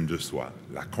 l'estime de soi,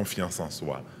 la confiance en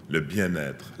soi, le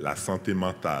bien-être, la santé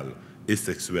mentale et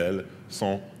sexuelle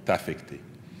sont affectés.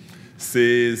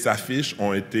 Ces affiches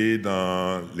ont été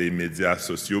dans les médias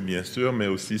sociaux, bien sûr, mais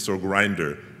aussi sur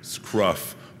Grindr,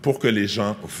 Scruff, pour que les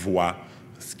gens voient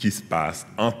ce qui se passe,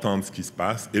 entendent ce qui se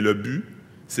passe. Et le but,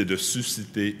 c'est de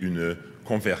susciter une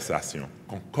conversation,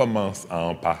 qu'on commence à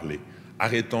en parler.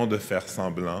 Arrêtons de faire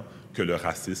semblant que le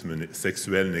racisme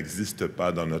sexuel n'existe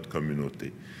pas dans notre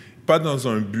communauté. Pas dans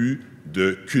un but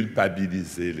de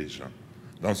culpabiliser les gens,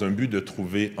 dans un but de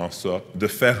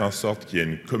faire en sorte qu'il y ait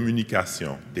une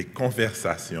communication, des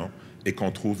conversations et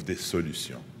qu'on trouve des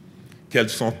solutions. Quelles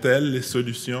sont-elles les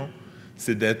solutions?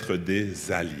 C'est d'être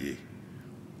des alliés.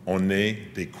 On est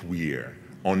des queers.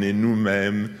 On est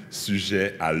nous-mêmes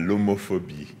sujets à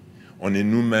l'homophobie. On est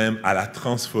nous-mêmes à la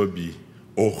transphobie,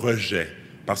 au rejet,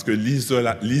 parce que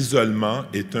l'isolement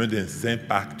est un des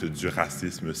impacts du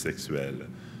racisme sexuel.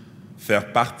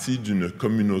 Faire partie d'une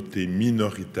communauté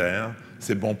minoritaire,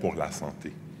 c'est bon pour la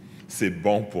santé. C'est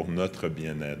bon pour notre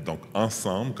bien-être. Donc,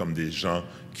 ensemble, comme des gens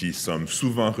qui sommes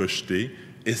souvent rejetés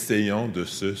essayons de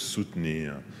se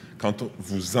soutenir. Quand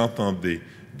vous entendez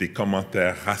des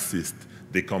commentaires racistes,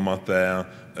 des commentaires,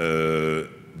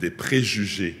 des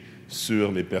préjugés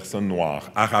sur les personnes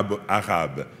noires,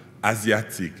 arabes,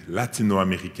 asiatiques,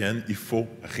 latino-américaines, il faut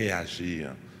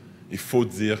réagir. Il faut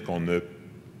dire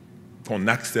qu'on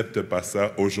n'accepte pas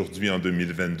ça aujourd'hui en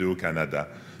 2022 au Canada.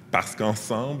 Parce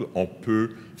qu'ensemble, on peut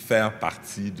faire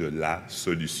partie de la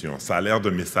solution. Ça a l'air de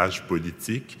message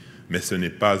politique, mais ce n'est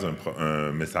pas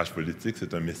un message politique,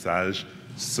 c'est un message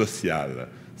social.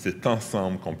 C'est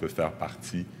ensemble qu'on peut faire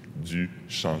partie du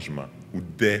changement ou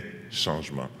des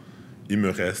changements. Il me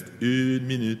reste 1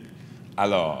 minute.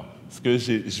 Alors,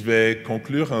 je vais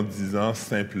conclure en disant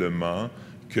simplement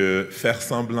que faire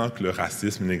semblant que le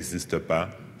racisme n'existe pas,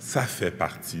 ça fait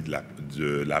partie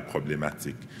de la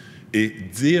problématique. Et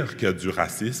dire qu'il y a du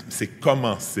racisme, c'est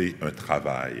commencer un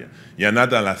travail. Il y en a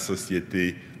dans la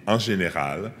société en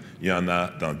général, il y en a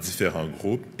dans différents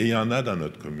groupes et il y en a dans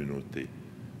notre communauté.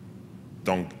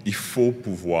 Donc, il faut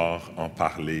pouvoir en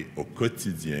parler au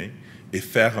quotidien et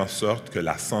faire en sorte que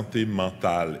la santé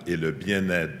mentale et le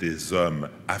bien-être des hommes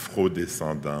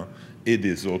afrodescendants et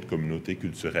des autres communautés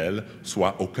culturelles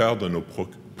soient au cœur de nos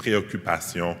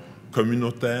préoccupations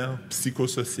communautaires,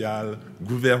 psychosociales,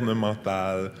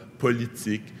 gouvernementales,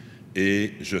 politiques.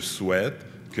 Et je souhaite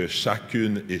que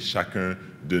chacune et chacun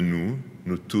de nous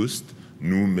tous,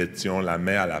 nous mettions la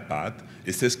main à la pâte.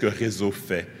 Et c'est ce que REZO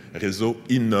fait. REZO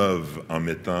innove en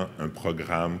mettant un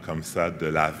programme comme ça de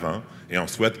l'avant et on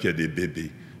souhaite qu'il y ait des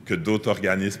bébés, que d'autres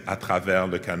organismes à travers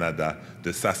le Canada,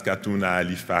 de Saskatoon à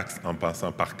Halifax, en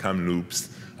passant par Kamloops,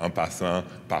 en passant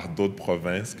par d'autres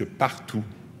provinces, que partout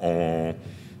on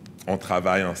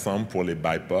travaille ensemble pour les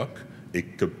BIPOC et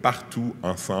que partout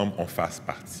ensemble on fasse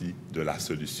partie de la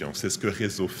solution. C'est ce que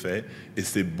REZO fait et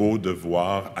c'est beau de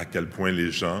voir à quel point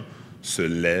les gens se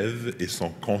lèvent et sont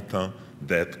contents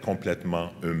d'être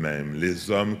complètement eux-mêmes. Les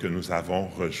hommes que nous avons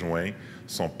rejoints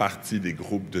sont partis des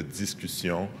groupes de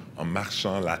discussion en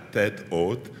marchant la tête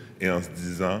haute et en se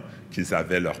disant qu'ils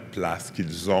avaient leur place,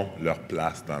 qu'ils ont leur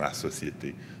place dans la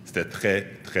société. C'était très,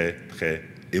 très, très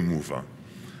émouvant.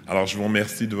 Alors, je vous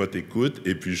remercie de votre écoute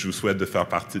et puis je vous souhaite de faire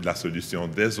partie de la solution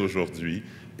dès aujourd'hui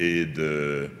et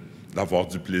d'avoir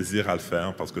du plaisir à le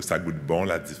faire parce que ça goûte bon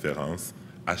la différence.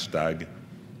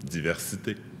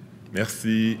 #diversité.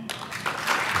 Merci.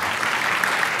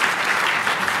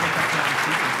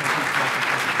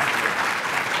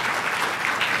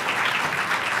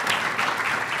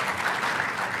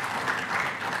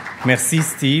 Merci,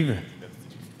 Steve.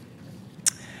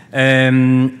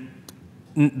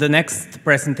 The next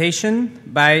presentation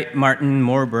by Martin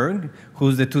Morberg,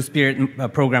 who's the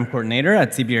Two-Spirit Program Coordinator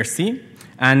at CBRC,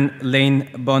 and Lane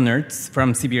Bonertz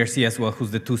from CBRC as well, who's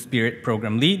the Two-Spirit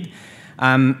Program Lead,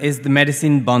 is the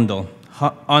Medicine Bundle,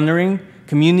 honoring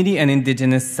community and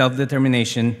Indigenous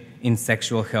self-determination in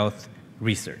sexual health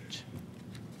research.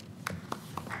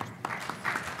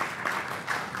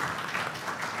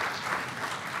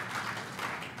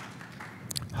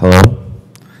 Hello.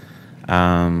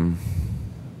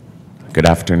 Good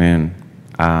afternoon.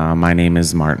 My name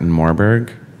is Martin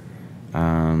Morberg.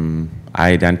 I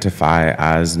identify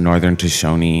as Northern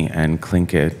Shoshone and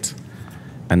Tlingit,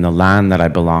 and the land that I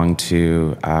belong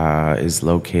to is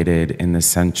located in the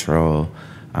central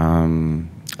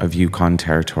of Yukon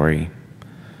Territory.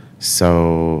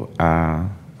 So,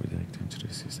 would you like to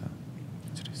introduce yourself?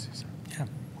 Yeah.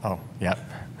 Oh, yeah.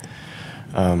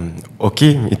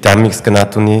 Oki, itamix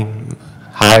kanatuni.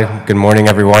 Hi, good morning,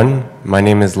 everyone. My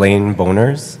name is Lane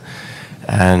Bonertz,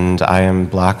 and I am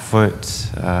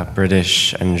Blackfoot,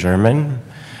 British, and German.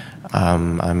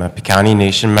 I'm a Piikani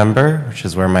Nation member, which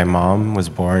is where my mom was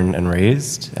born and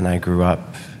raised, and I grew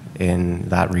up in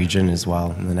that region as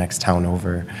well, in the next town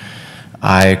over.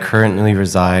 I currently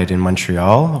reside in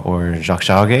Montreal, or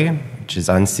Jakshage, which is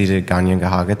unceded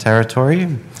Ganyangahaga territory.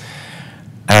 And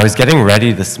I was getting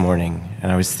ready this morning,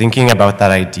 and I was thinking about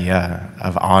that idea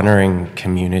of honoring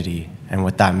community and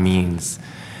what that means.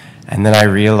 And then I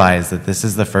realized that this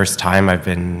is the first time I've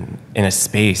been in a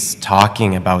space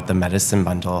talking about the medicine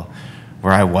bundle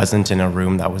where I wasn't in a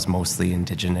room that was mostly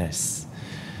Indigenous.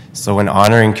 So in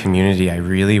honoring community, I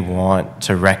really want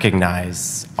to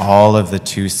recognize all of the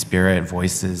Two-Spirit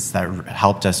voices that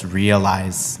helped us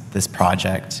realize this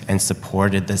project and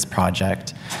supported this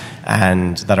project,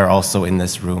 and that are also in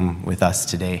this room with us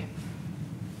today.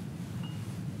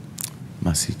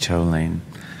 Masi Cho Lane.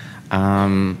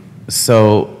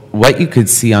 So what you could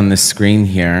see on the screen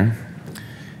here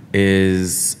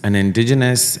is an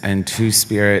Indigenous and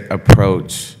Two-Spirit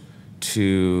approach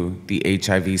to the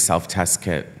HIV self-test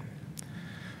kit.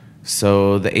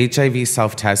 So the HIV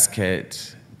self-test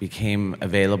kit became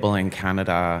available in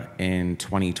Canada in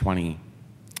 2020.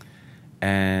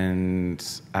 And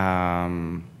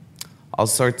all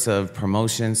sorts of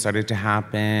promotions started to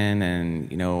happen,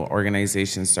 and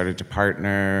organizations started to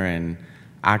partner, and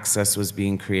access was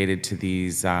being created to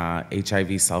these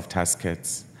HIV self-test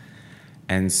kits.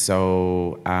 And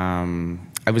so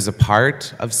I was a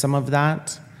part of some of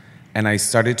that, and I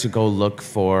started to go look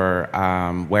for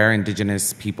where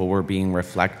Indigenous people were being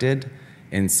reflected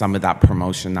in some of that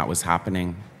promotion that was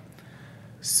happening.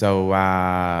 So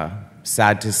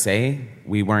sad to say,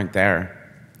 we weren't there.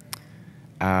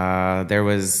 There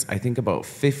was, I think, about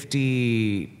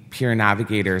 50 peer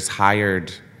navigators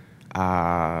hired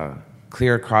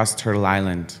clear across Turtle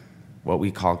Island, what we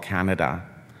call Canada.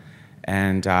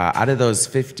 And out of those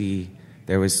 50,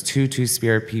 there was 2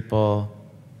 Two-Spirit people,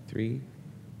 3?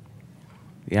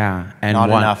 Yeah, and Not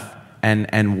one, enough.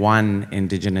 And one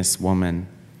Indigenous woman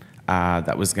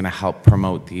that was going to help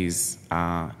promote these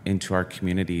into our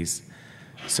communities.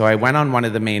 So I went on one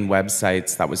of the main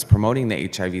websites that was promoting the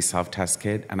HIV self-test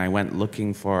kit, and I went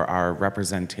looking for our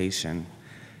representation.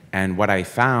 And what I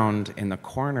found in the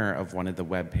corner of one of the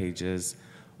web pages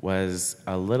was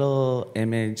a little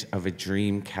image of a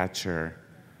dream catcher,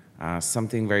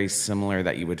 something very similar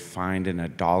that you would find in a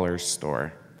dollar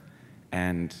store.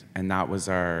 And that was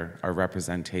our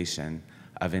representation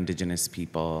of Indigenous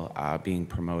people being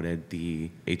promoted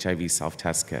the HIV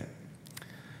self-test kit.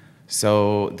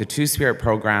 So the Two-Spirit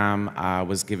program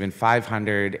was given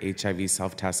 500 HIV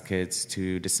self-test kits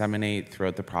to disseminate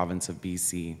throughout the province of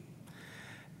BC.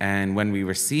 And when we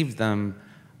received them,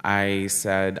 I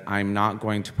said, I'm not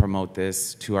going to promote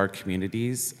this to our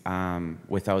communities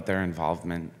without their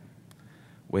involvement,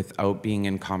 without being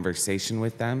in conversation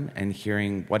with them and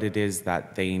hearing what it is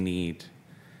that they need.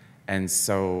 And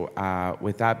so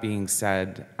with that being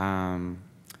said,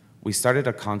 we started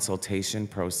a consultation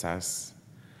process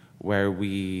where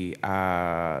we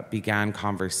began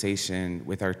conversation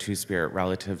with our Two-Spirit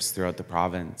relatives throughout the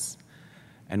province.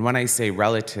 And when I say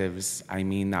relatives, I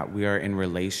mean that we are in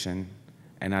relation,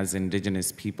 and as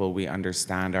Indigenous people, we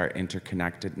understand our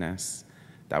interconnectedness,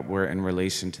 that we're in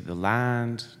relation to the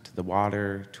land, to the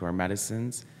water, to our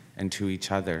medicines, and to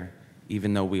each other,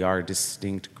 even though we are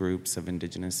distinct groups of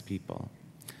Indigenous people.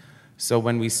 So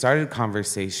when we started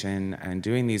conversation and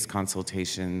doing these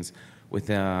consultations with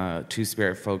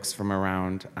Two-Spirit folks from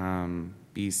around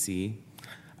BC,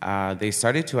 they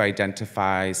started to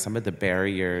identify some of the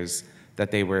barriers that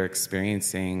they were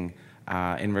experiencing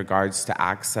in regards to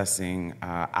accessing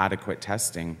adequate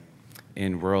testing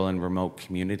in rural and remote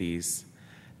communities,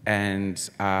 and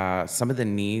some of the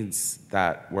needs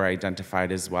that were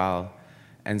identified as well.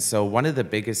 And so one of the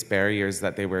biggest barriers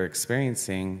that they were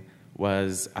experiencing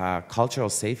was cultural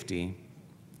safety,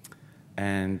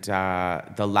 and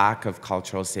the lack of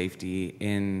cultural safety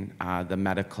in the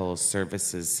medical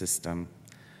services system.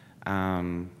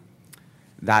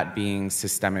 That being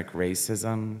systemic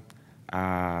racism,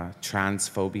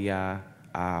 transphobia,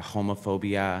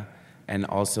 homophobia, and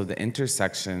also the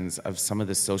intersections of some of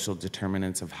the social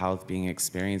determinants of health being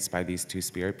experienced by these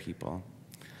Two-Spirit people.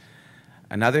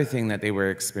 Another thing that they were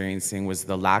experiencing was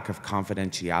the lack of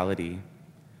confidentiality.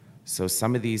 So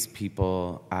some of these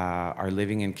people are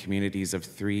living in communities of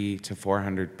 300 to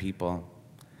 400 people.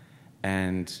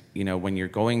 And when you're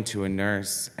going to a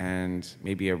nurse and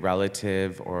maybe a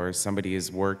relative or somebody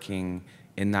is working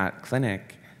in that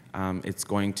clinic, it's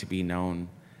going to be known.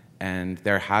 And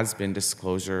there has been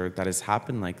disclosure that has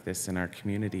happened like this in our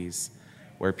communities,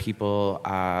 where people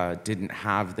didn't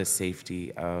have the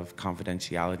safety of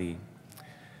confidentiality.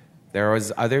 There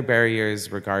was other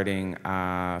barriers regarding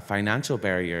financial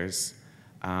barriers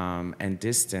and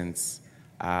distance.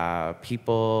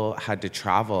 People had to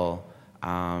travel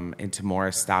into more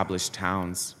established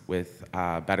towns with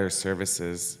better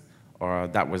services, or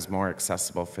that was more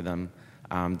accessible for them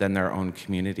than their own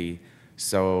community.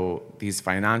 So these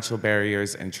financial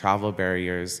barriers and travel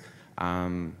barriers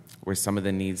were some of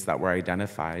the needs that were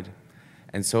identified.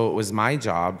 And so it was my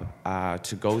job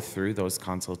to go through those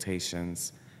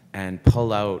consultations and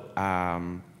pull out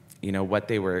what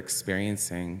they were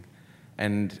experiencing.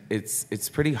 And it's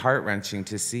pretty heart-wrenching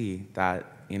to see that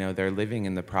they're living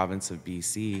in the province of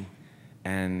BC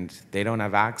and they don't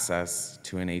have access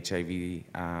to an HIV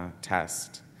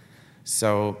test.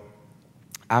 So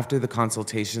after the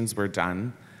consultations were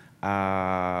done,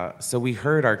 so we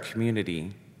heard our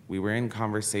community. We were in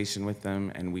conversation with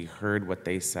them and we heard what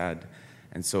they said.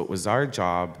 And so it was our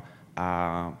job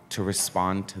to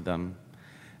respond to them.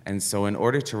 And so in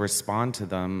order to respond to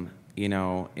them,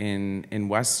 in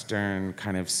Western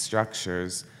kind of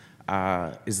structures,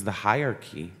 is the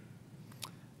hierarchy.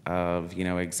 of,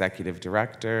 executive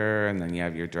director, and then you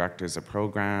have your directors of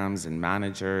programs and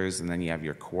managers, and then you have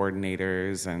your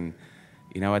coordinators, and,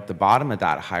 at the bottom of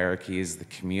that hierarchy is the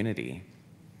community.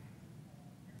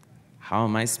 How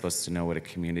am I supposed to know what a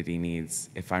community needs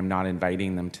if I'm not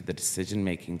inviting them to the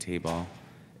decision-making table,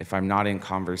 if I'm not in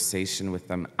conversation with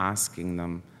them, asking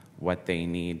them what they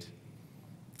need,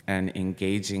 and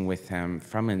engaging with them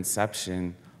from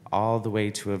inception all the way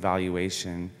to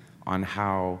evaluation on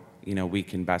how, we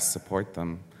can best support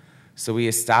them. So we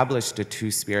established a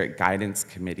Two-Spirit Guidance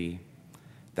Committee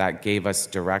that gave us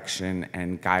direction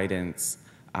and guidance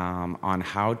on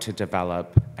how to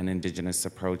develop an Indigenous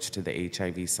approach to the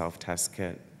HIV self-test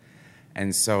kit.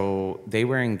 And so they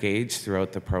were engaged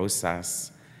throughout the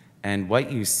process. And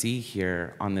what you see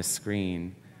here on the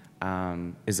screen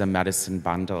is a medicine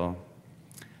bundle.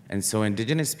 And so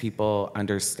Indigenous people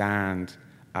understand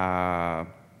the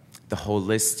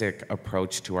holistic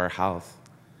approach to our health,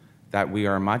 that we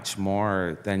are much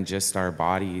more than just our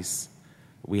bodies.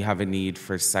 We have a need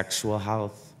for sexual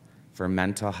health, for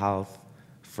mental health,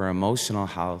 for emotional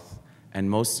health, and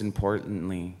most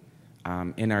importantly,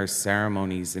 in our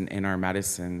ceremonies and in our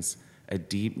medicines, a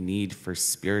deep need for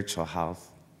spiritual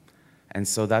health. And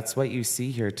so that's what you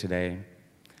see here today.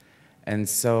 And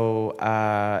so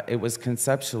it was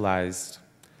conceptualized.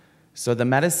 So the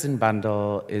medicine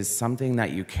bundle is something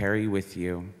that you carry with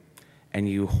you, and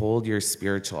you hold your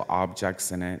spiritual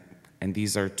objects in it. And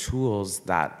these are tools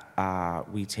that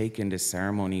we take into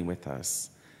ceremony with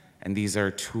us. And these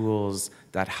are tools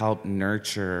that help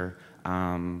nurture,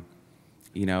 our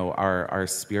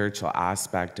spiritual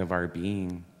aspect of our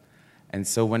being. And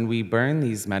so when we burn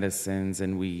these medicines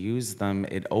and we use them,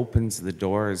 it opens the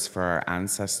doors for our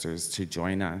ancestors to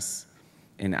join us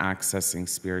in accessing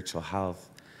spiritual health.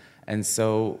 And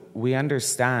so we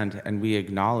understand and we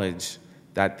acknowledge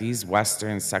that these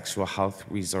Western sexual health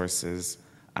resources,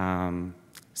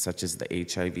 such as the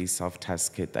HIV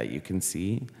self-test kit that you can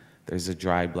see, there's a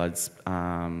dry blood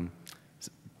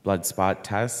spot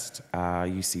test,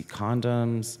 you see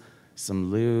condoms,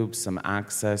 some lube, some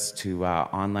access to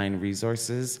online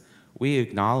resources. We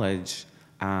acknowledge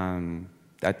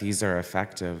that these are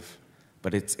effective,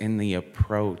 but it's in the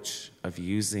approach of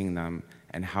using them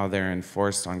and how they're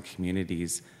enforced on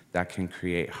communities that can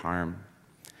create harm.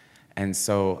 And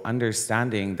so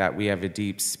understanding that we have a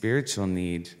deep spiritual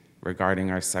need regarding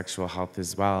our sexual health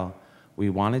as well, we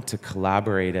wanted to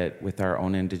collaborate it with our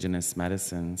own Indigenous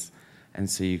medicines. And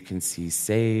so you can see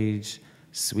sage,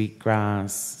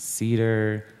 sweetgrass,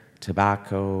 cedar,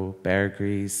 tobacco, bear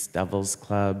grease, devil's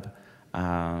club,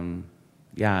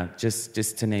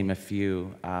 just to name a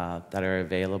few that are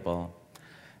available.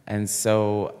 And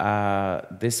so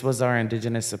this was our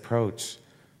Indigenous approach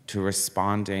to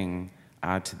responding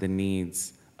to the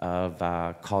needs of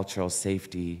cultural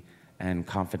safety and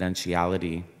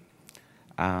confidentiality.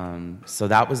 So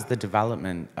that was the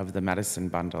development of the medicine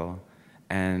bundle.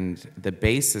 And the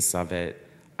basis of it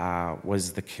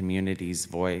was the community's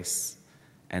voice,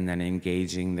 and then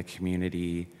engaging the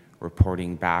community,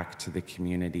 reporting back to the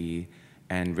community,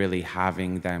 and really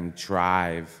having them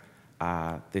drive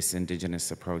this Indigenous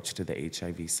approach to the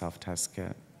HIV self-test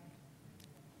kit.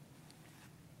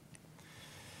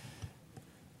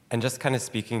 And just kind of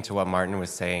speaking to what Martin was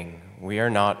saying, we are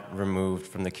not removed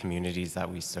from the communities that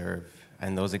we serve,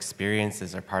 and those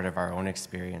experiences are part of our own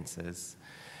experiences.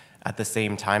 At the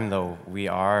same time, though, we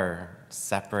are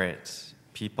separate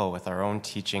people with our own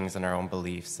teachings and our own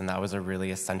beliefs, and that was a really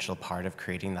essential part of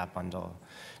creating that bundle,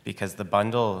 because the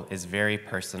bundle is very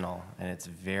personal, and it's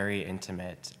very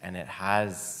intimate, and it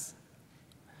has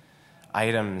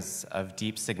items of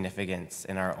deep significance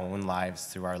in our own lives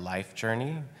through our life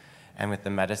journey. And with the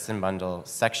medicine bundle,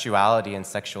 sexuality and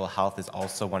sexual health is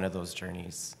also one of those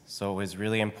journeys. So it was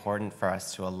really important for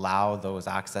us to allow those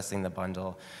accessing the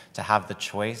bundle to have the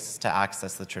choice to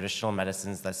access the traditional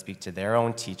medicines that speak to their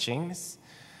own teachings,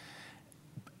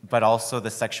 but also the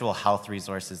sexual health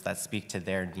resources that speak to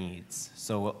their needs.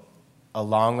 So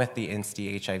along with the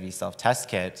INSTI HIV self-test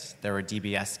kit, there were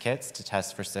DBS kits to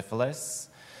test for syphilis,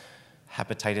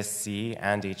 hepatitis C,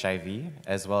 and HIV,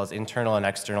 as well as internal and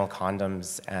external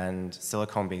condoms and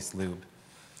silicone-based lube.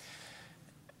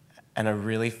 And a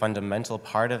really fundamental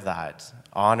part of that,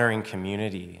 honoring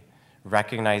community,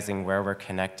 recognizing where we're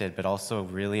connected, but also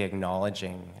really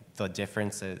acknowledging the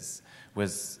differences,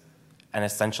 was an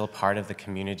essential part of the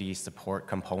community support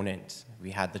component.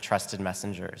 We had the trusted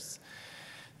messengers.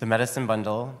 The medicine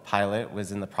bundle pilot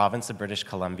was in the province of British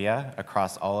Columbia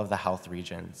across all of the health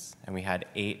regions, and we had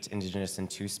 8 Indigenous and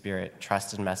Two-Spirit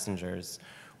trusted messengers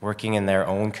working in their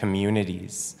own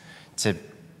communities to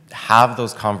have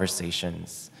those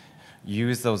conversations,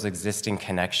 use those existing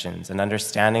connections and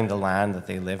understanding the land that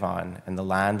they live on and the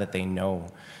land that they know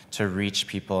to reach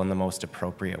people in the most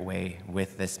appropriate way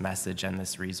with this message and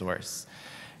this resource.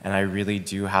 And I really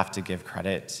do have to give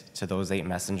credit to those 8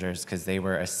 messengers because they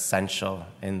were essential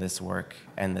in this work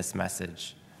and this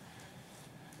message.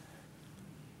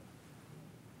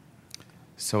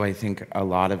 So I think a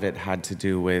lot of it had to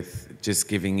do with just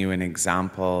giving you an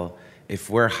example. If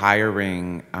we're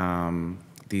hiring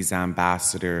these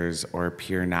ambassadors or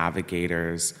peer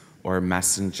navigators or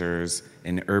messengers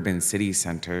in urban city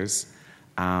centers,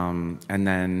 and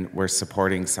then we're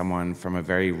supporting someone from a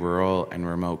very rural and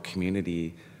remote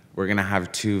community, we're going to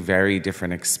have 2 very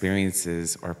different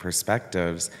experiences or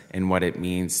perspectives in what it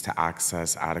means to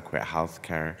access adequate health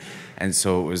care. And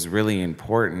so it was really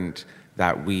important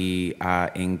that we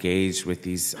engaged with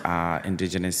these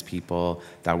Indigenous people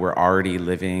that were already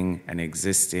living and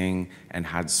existing and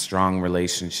had strong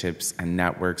relationships and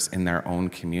networks in their own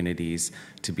communities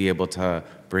to be able to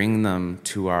bring them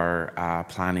to our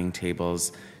planning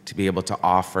tables, to be able to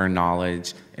offer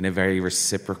knowledge in a very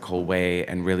reciprocal way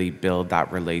and really build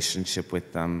that relationship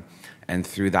with them. And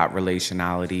through that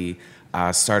relationality,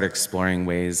 start exploring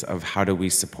ways of how do we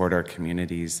support our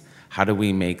communities? How do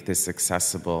we make this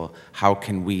accessible? How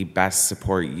can we best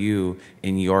support you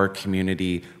in your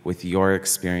community with your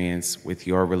experience, with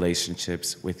your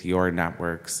relationships, with your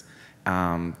networks,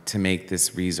 to make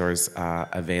this resource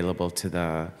available to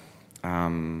the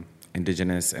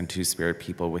Indigenous and Two-Spirit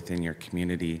people within your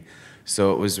community?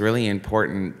 So it was really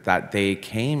important that they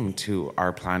came to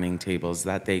our planning tables,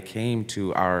 that they came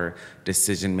to our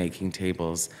decision-making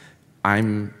tables.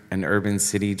 I'm an urban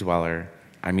city dweller.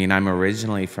 I mean, I'm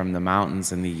originally from the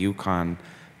mountains in the Yukon,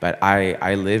 but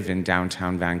I live in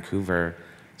downtown Vancouver.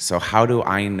 So how do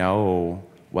I know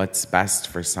what's best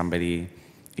for somebody,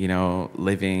 you know,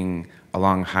 living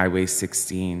along Highway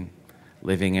 16,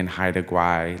 living in Haida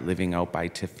Gwaii, living out by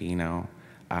Tofino?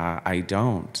 I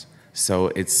don't. So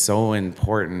it's so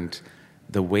important.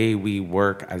 The way we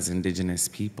work as Indigenous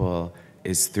people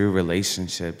is through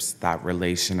relationships, that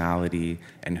relationality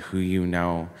and who you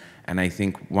know. And I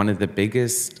think one of the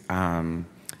biggest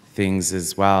things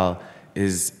as well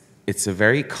is it's a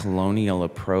very colonial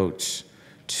approach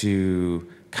to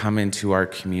come into our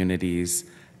communities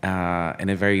in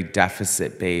a very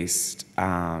deficit-based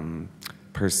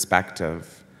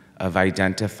perspective of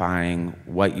identifying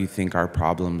what you think our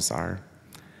problems are,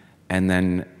 and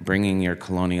then bringing your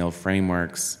colonial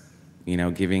frameworks, you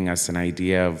know, giving us an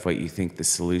idea of what you think the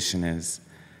solution is.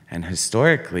 And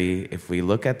historically, if we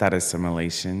look at that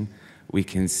assimilation, we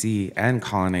can see, and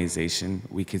colonization,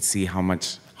 we could see how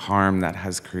much harm that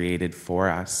has created for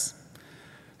us.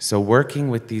 So working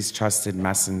with these trusted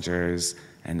messengers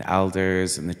and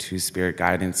elders and the Two-Spirit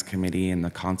Guidance Committee and the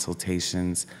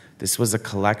consultations, this was a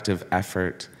collective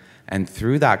effort. And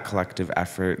through that collective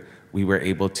effort, we were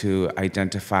able to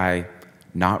identify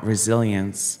not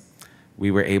resilience,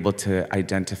 we were able to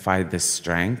identify the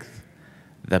strength,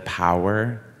 the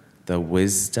power, the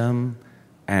wisdom,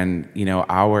 and, you know,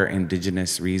 our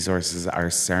Indigenous resources, our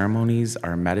ceremonies,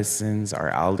 our medicines, our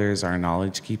elders, our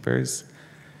knowledge keepers,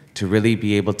 to really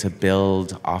be able to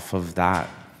build off of that.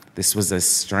 This was a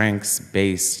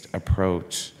strengths-based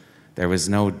approach. There was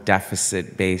no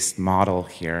deficit-based model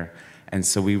here. And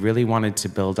so we really wanted to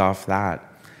build off that.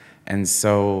 And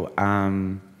so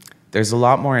there's a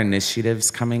lot more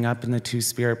initiatives coming up in the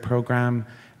Two-Spirit program,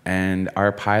 and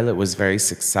our pilot was very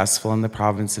successful in the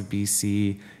province of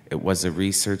BC. It was a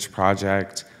research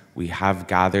project. We have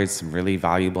gathered some really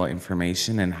valuable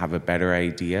information and have a better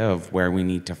idea of where we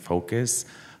need to focus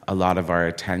a lot of our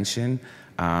intention.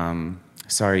 And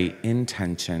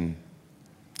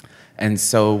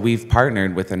so we've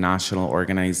partnered with a national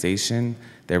organization.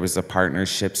 There was a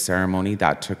partnership ceremony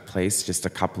that took place just a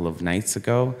couple of nights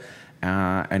ago,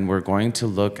 and we're going to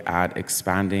look at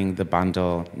expanding the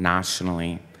bundle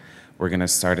nationally. We're going to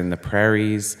start in the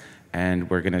prairies, and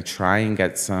we're going to try and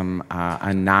get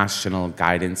a national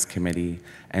guidance committee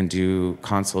and do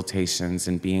consultations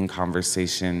and be in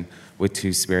conversation with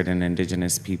Two-Spirit and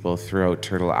Indigenous people throughout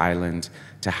Turtle Island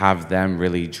to have them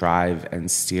really drive and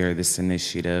steer this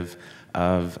initiative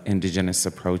of Indigenous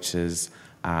approaches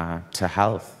to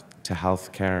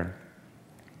health care.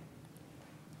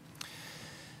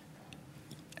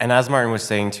 And as Martin was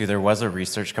saying too, there was a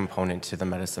research component to the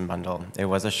medicine bundle. It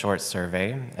was a short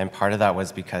survey, and part of that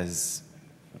was because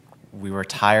we were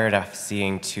tired of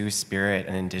seeing Two-Spirit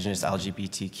and Indigenous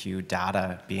LGBTQ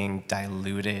data being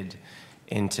diluted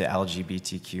into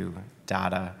LGBTQ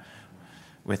data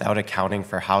without accounting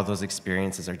for how those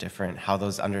experiences are different, how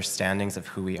those understandings of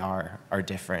who we are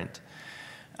different.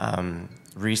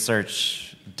 research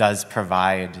does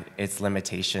provide its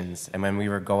limitations. And when we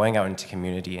were going out into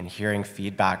community and hearing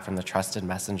feedback from the trusted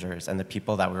messengers and the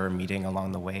people that we were meeting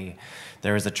along the way,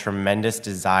 there was a tremendous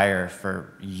desire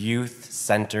for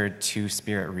youth-centered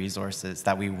two-spirit resources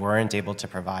that we weren't able to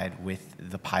provide with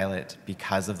the pilot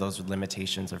because of those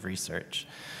limitations of research.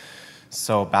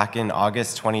 So back in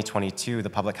August 2022, the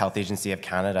Public Health Agency of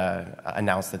Canada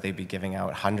announced that they'd be giving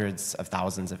out hundreds of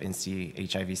thousands of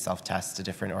INSTI HIV self-tests to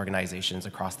different organizations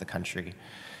across the country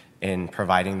in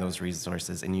providing those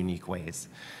resources in unique ways.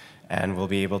 And we'll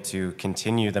be able to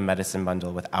continue the medicine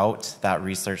bundle without that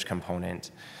research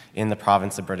component in the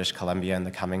province of British Columbia in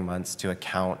the coming months to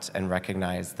account and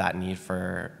recognize that need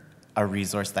for a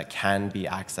resource that can be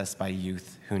accessed by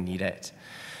youth who need it.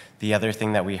 The other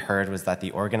thing that we heard was that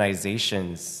the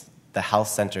organizations, the health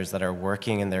centers that are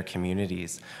working in their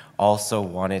communities also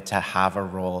wanted to have a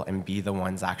role and be the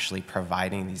ones actually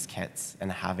providing these kits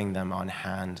and having them on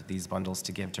hand, these bundles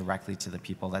to give directly to the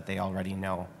people that they already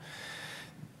know.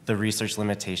 The research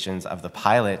limitations of the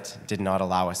pilot did not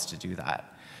allow us to do that.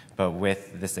 But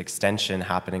with this extension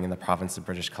happening in the province of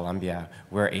British Columbia,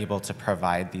 we're able to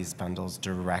provide these bundles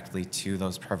directly to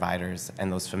those providers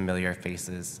and those familiar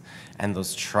faces and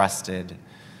those trusted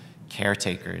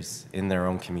caretakers in their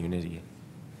own community.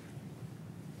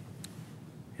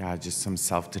 Yeah, just some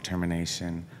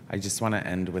self-determination. I just want to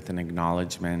end with an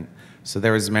acknowledgement. So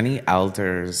there was many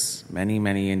elders,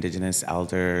 many Indigenous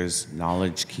elders,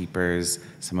 knowledge keepers,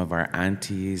 some of our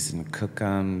aunties and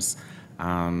cookums,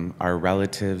 our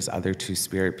relatives, other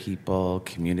two-spirit people,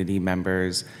 community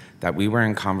members that we were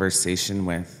in conversation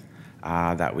with,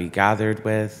 that we gathered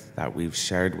with, that we've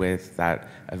shared with, that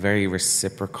a very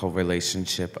reciprocal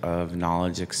relationship of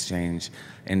knowledge exchange,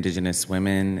 Indigenous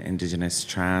women, Indigenous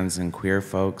trans and queer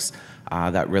folks,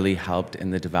 that really helped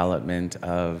in the development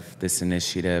of this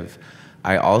initiative.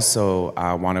 I also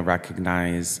want to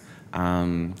recognize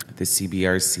the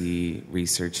CBRC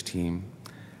research team.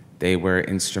 They were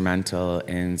instrumental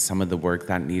in some of the work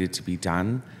that needed to be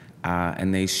done,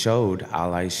 and they showed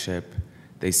allyship.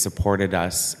 They supported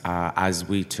us as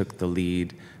we took the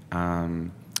lead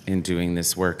in doing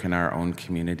this work in our own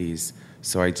communities.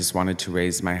 So I just wanted to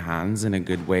raise my hands in a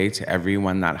good way to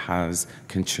everyone that has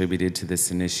contributed to this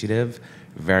initiative.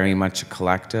 Very much a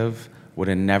collective. Would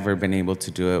have never been able to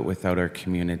do it without our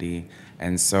community.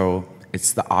 And so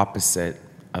it's the opposite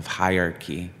of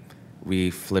hierarchy.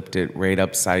 We flipped it right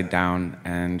upside down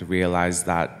and realized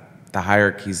that the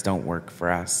hierarchies don't work for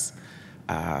us.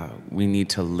 We need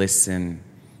to listen.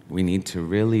 We need to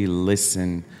really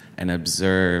listen and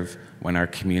observe when our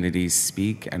communities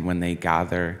speak and when they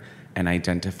gather and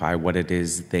identify what it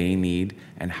is they need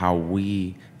and how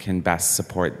we can best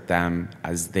support them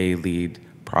as they lead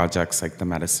projects like the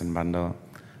Medicine Bundle.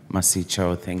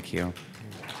 Masicho, thank you.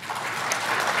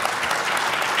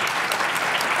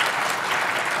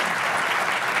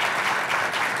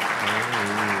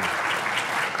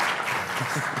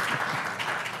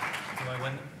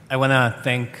 I want to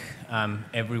thank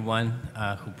everyone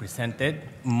who presented,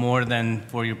 more than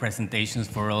for your presentations,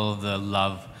 for all the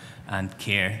love and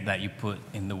care that you put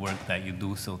in the work that you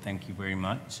do, so thank you very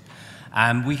much.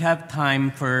 We have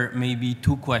time for maybe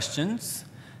 2 questions.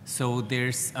 So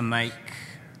there's a mic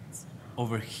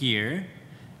over here,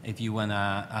 if you want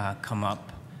to come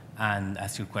up and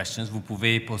ask your questions. Vous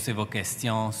pouvez poser vos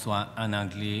questions soit en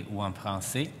anglais ou en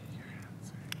français,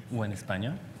 ou en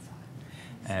espagnol.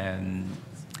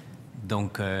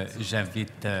 Donc,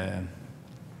 j'invite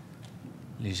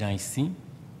les gens ici.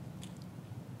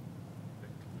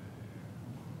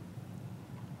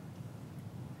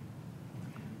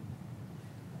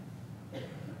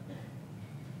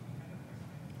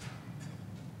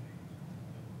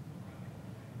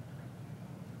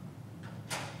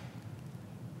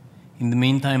 In the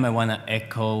meantime, I want to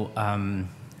echo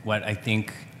what I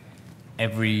think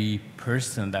every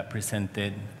person that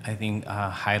presented, I think,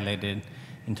 highlighted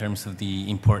in terms of the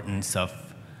importance of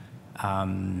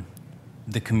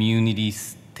the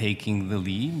communities taking the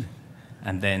lead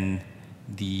and then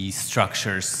the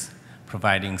structures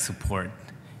providing support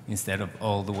instead of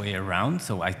all the way around.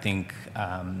 So I think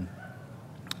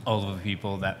all of the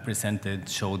people that presented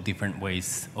showed different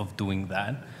ways of doing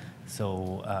that.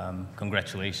 So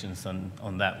congratulations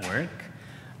on that work.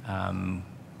 And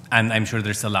I'm sure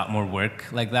there's a lot more work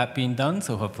like that being done,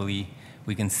 so hopefully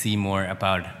we can see more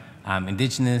about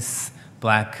Indigenous,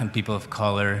 Black, and people of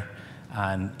color,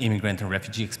 and immigrant and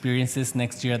refugee experiences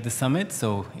next year at the summit.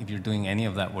 So if you're doing any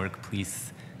of that work,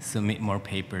 please submit more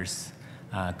papers,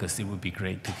 because it would be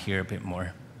great to hear a bit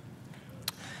more.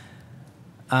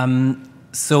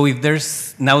 So if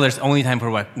there's only time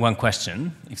for one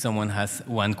question. If someone has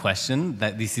one question,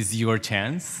 this is your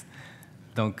chance.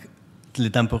 Donc, le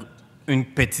temps pour une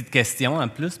petite question en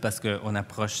plus parce qu'on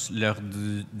approche l'heure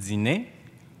du dîner.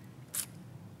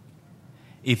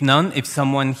 If none, if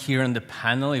someone here on the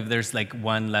panel, if there's like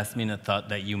one last minute thought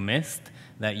that you missed,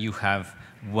 that you have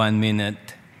 1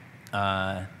 minute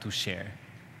to share.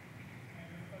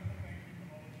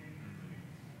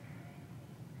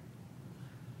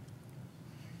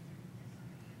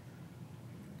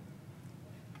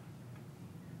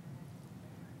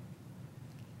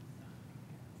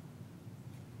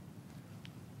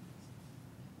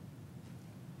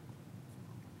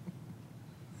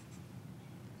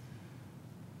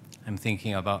 I'm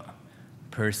thinking about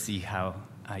Percy, how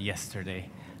yesterday,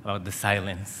 about the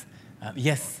silence.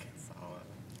 Yes?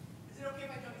 Is it okay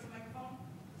if I jump to the microphone?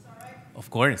 Is that all right? Of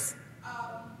course.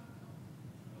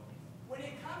 When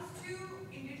it comes to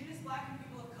Indigenous, Black, and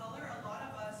people of color, a lot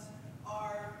of us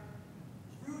are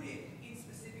rooted in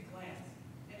specific lands,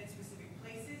 and in specific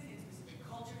places, in specific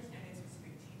cultures, and in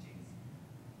specific teachings.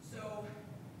 So,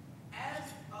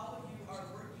 as all of you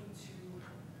are working to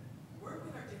work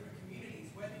with our different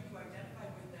communities, whether you identify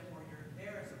with them or you're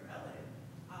there as a relative,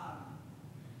 how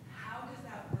does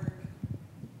that work?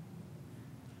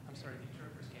 I'm sorry, the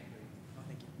interpreters can't hear you. Oh,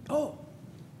 thank you. Oh,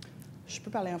 je peux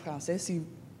parler en français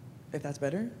if that's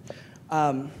better.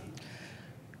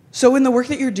 So in the work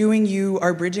that you're doing, you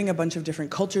are bridging a bunch of different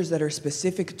cultures that are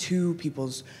specific to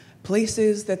people's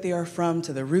places that they are from,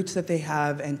 to the roots that they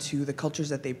have, and to the cultures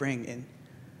that they bring in.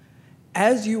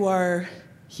 As you are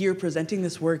here presenting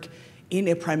this work in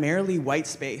a primarily white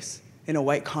space, in a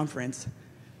white conference,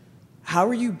 how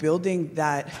are you building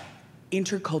that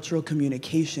intercultural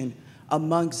communication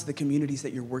amongst the communities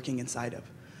that you're working inside of?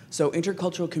 So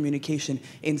intercultural communication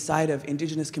inside of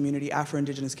Indigenous community,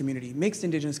 Afro-Indigenous community, mixed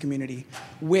Indigenous community,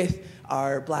 with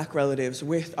our Black relatives,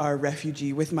 with our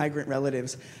refugee, with migrant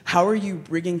relatives. How are you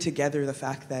bringing together the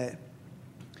fact that,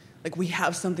 like, we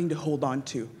have something to hold on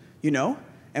to, you know?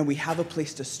 And we have a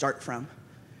place to start from.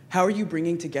 How are you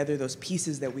bringing together those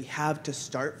pieces that we have to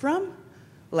start from,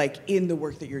 like, in the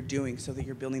work that you're doing so that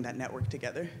you're building that network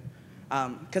together?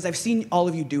 Because I've seen all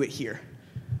of you do it here.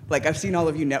 Like, I've seen all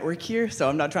of you network here, so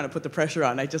I'm not trying to put the pressure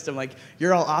on. I just am like,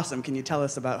 you're all awesome. Can you tell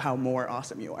us about how more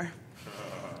awesome you are?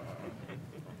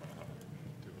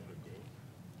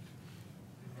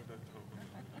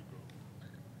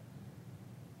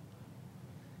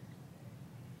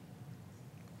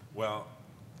 Well,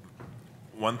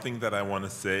 one thing that I want to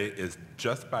say is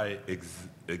just by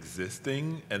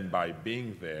existing and by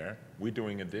being there, we're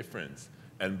doing a difference.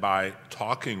 And by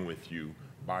talking with you,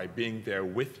 by being there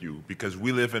with you, because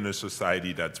we live in a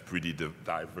society that's pretty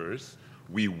diverse.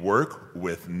 We work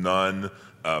with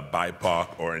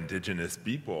non-BIPOC or Indigenous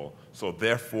people, so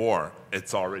therefore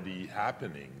it's already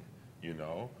happening, you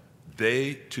know?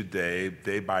 Day to day,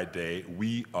 day by day,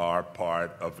 we are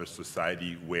part of a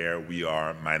society where we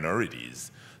are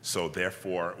minorities. So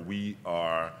therefore, we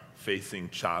are facing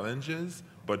challenges,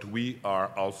 but we are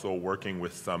also working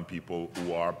with some people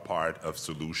who are part of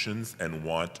solutions and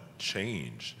want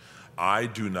change. I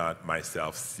do not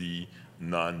myself see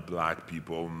non-Black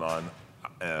people,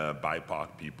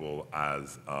 non-BIPOC people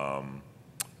as, how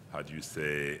do you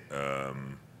say,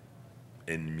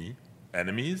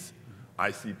 enemies.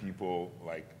 I see people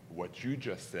like what you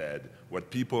just said,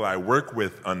 what people I work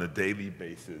with on a daily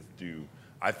basis do.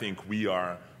 I think we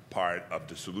are part of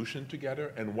the solution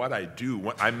together. And what I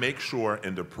do, I make sure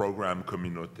in the program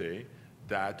Communauté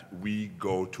that we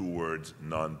go towards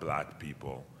non-Black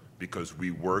people because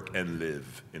we work and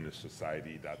live in a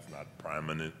society that's not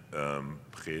predominantly,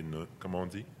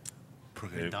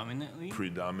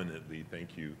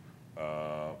 thank you,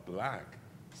 Black.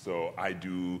 So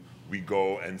we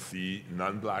go and see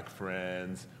non-Black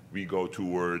friends, we go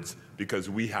towards, because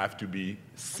we have to be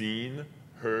seen,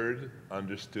 heard,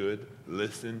 understood,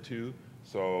 listened to.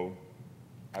 So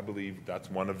I believe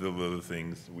that's one of the little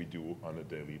things we do on a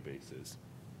daily basis.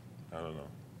 I don't know.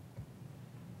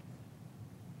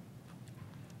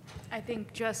 I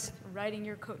think just riding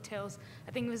your coattails,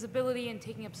 I think visibility and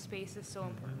taking up space is so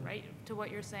important, right? To what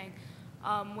you're saying.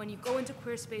 When you go into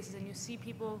queer spaces and you see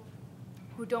people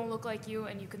who don't look like you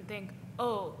and you can think,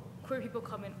 oh, queer people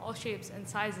come in all shapes and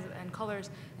sizes and colors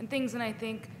and things, and I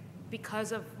think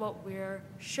because of what we're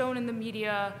shown in the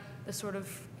media, the sort of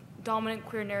dominant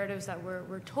queer narratives that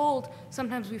we're told,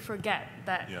 sometimes we forget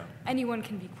that anyone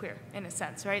can be queer in a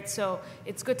sense, right? So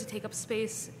it's good to take up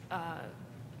space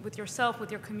with yourself,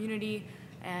 with your community,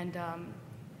 and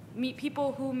meet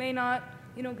people who may not,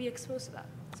 be exposed to that.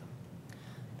 So.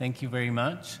 Thank you very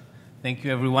much. Thank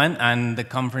you, everyone. And the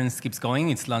conference keeps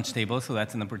going. It's lunch table, so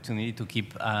that's an opportunity to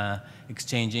keep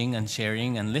exchanging and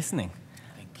sharing and listening.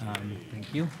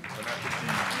 Thank you.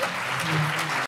 Thank you.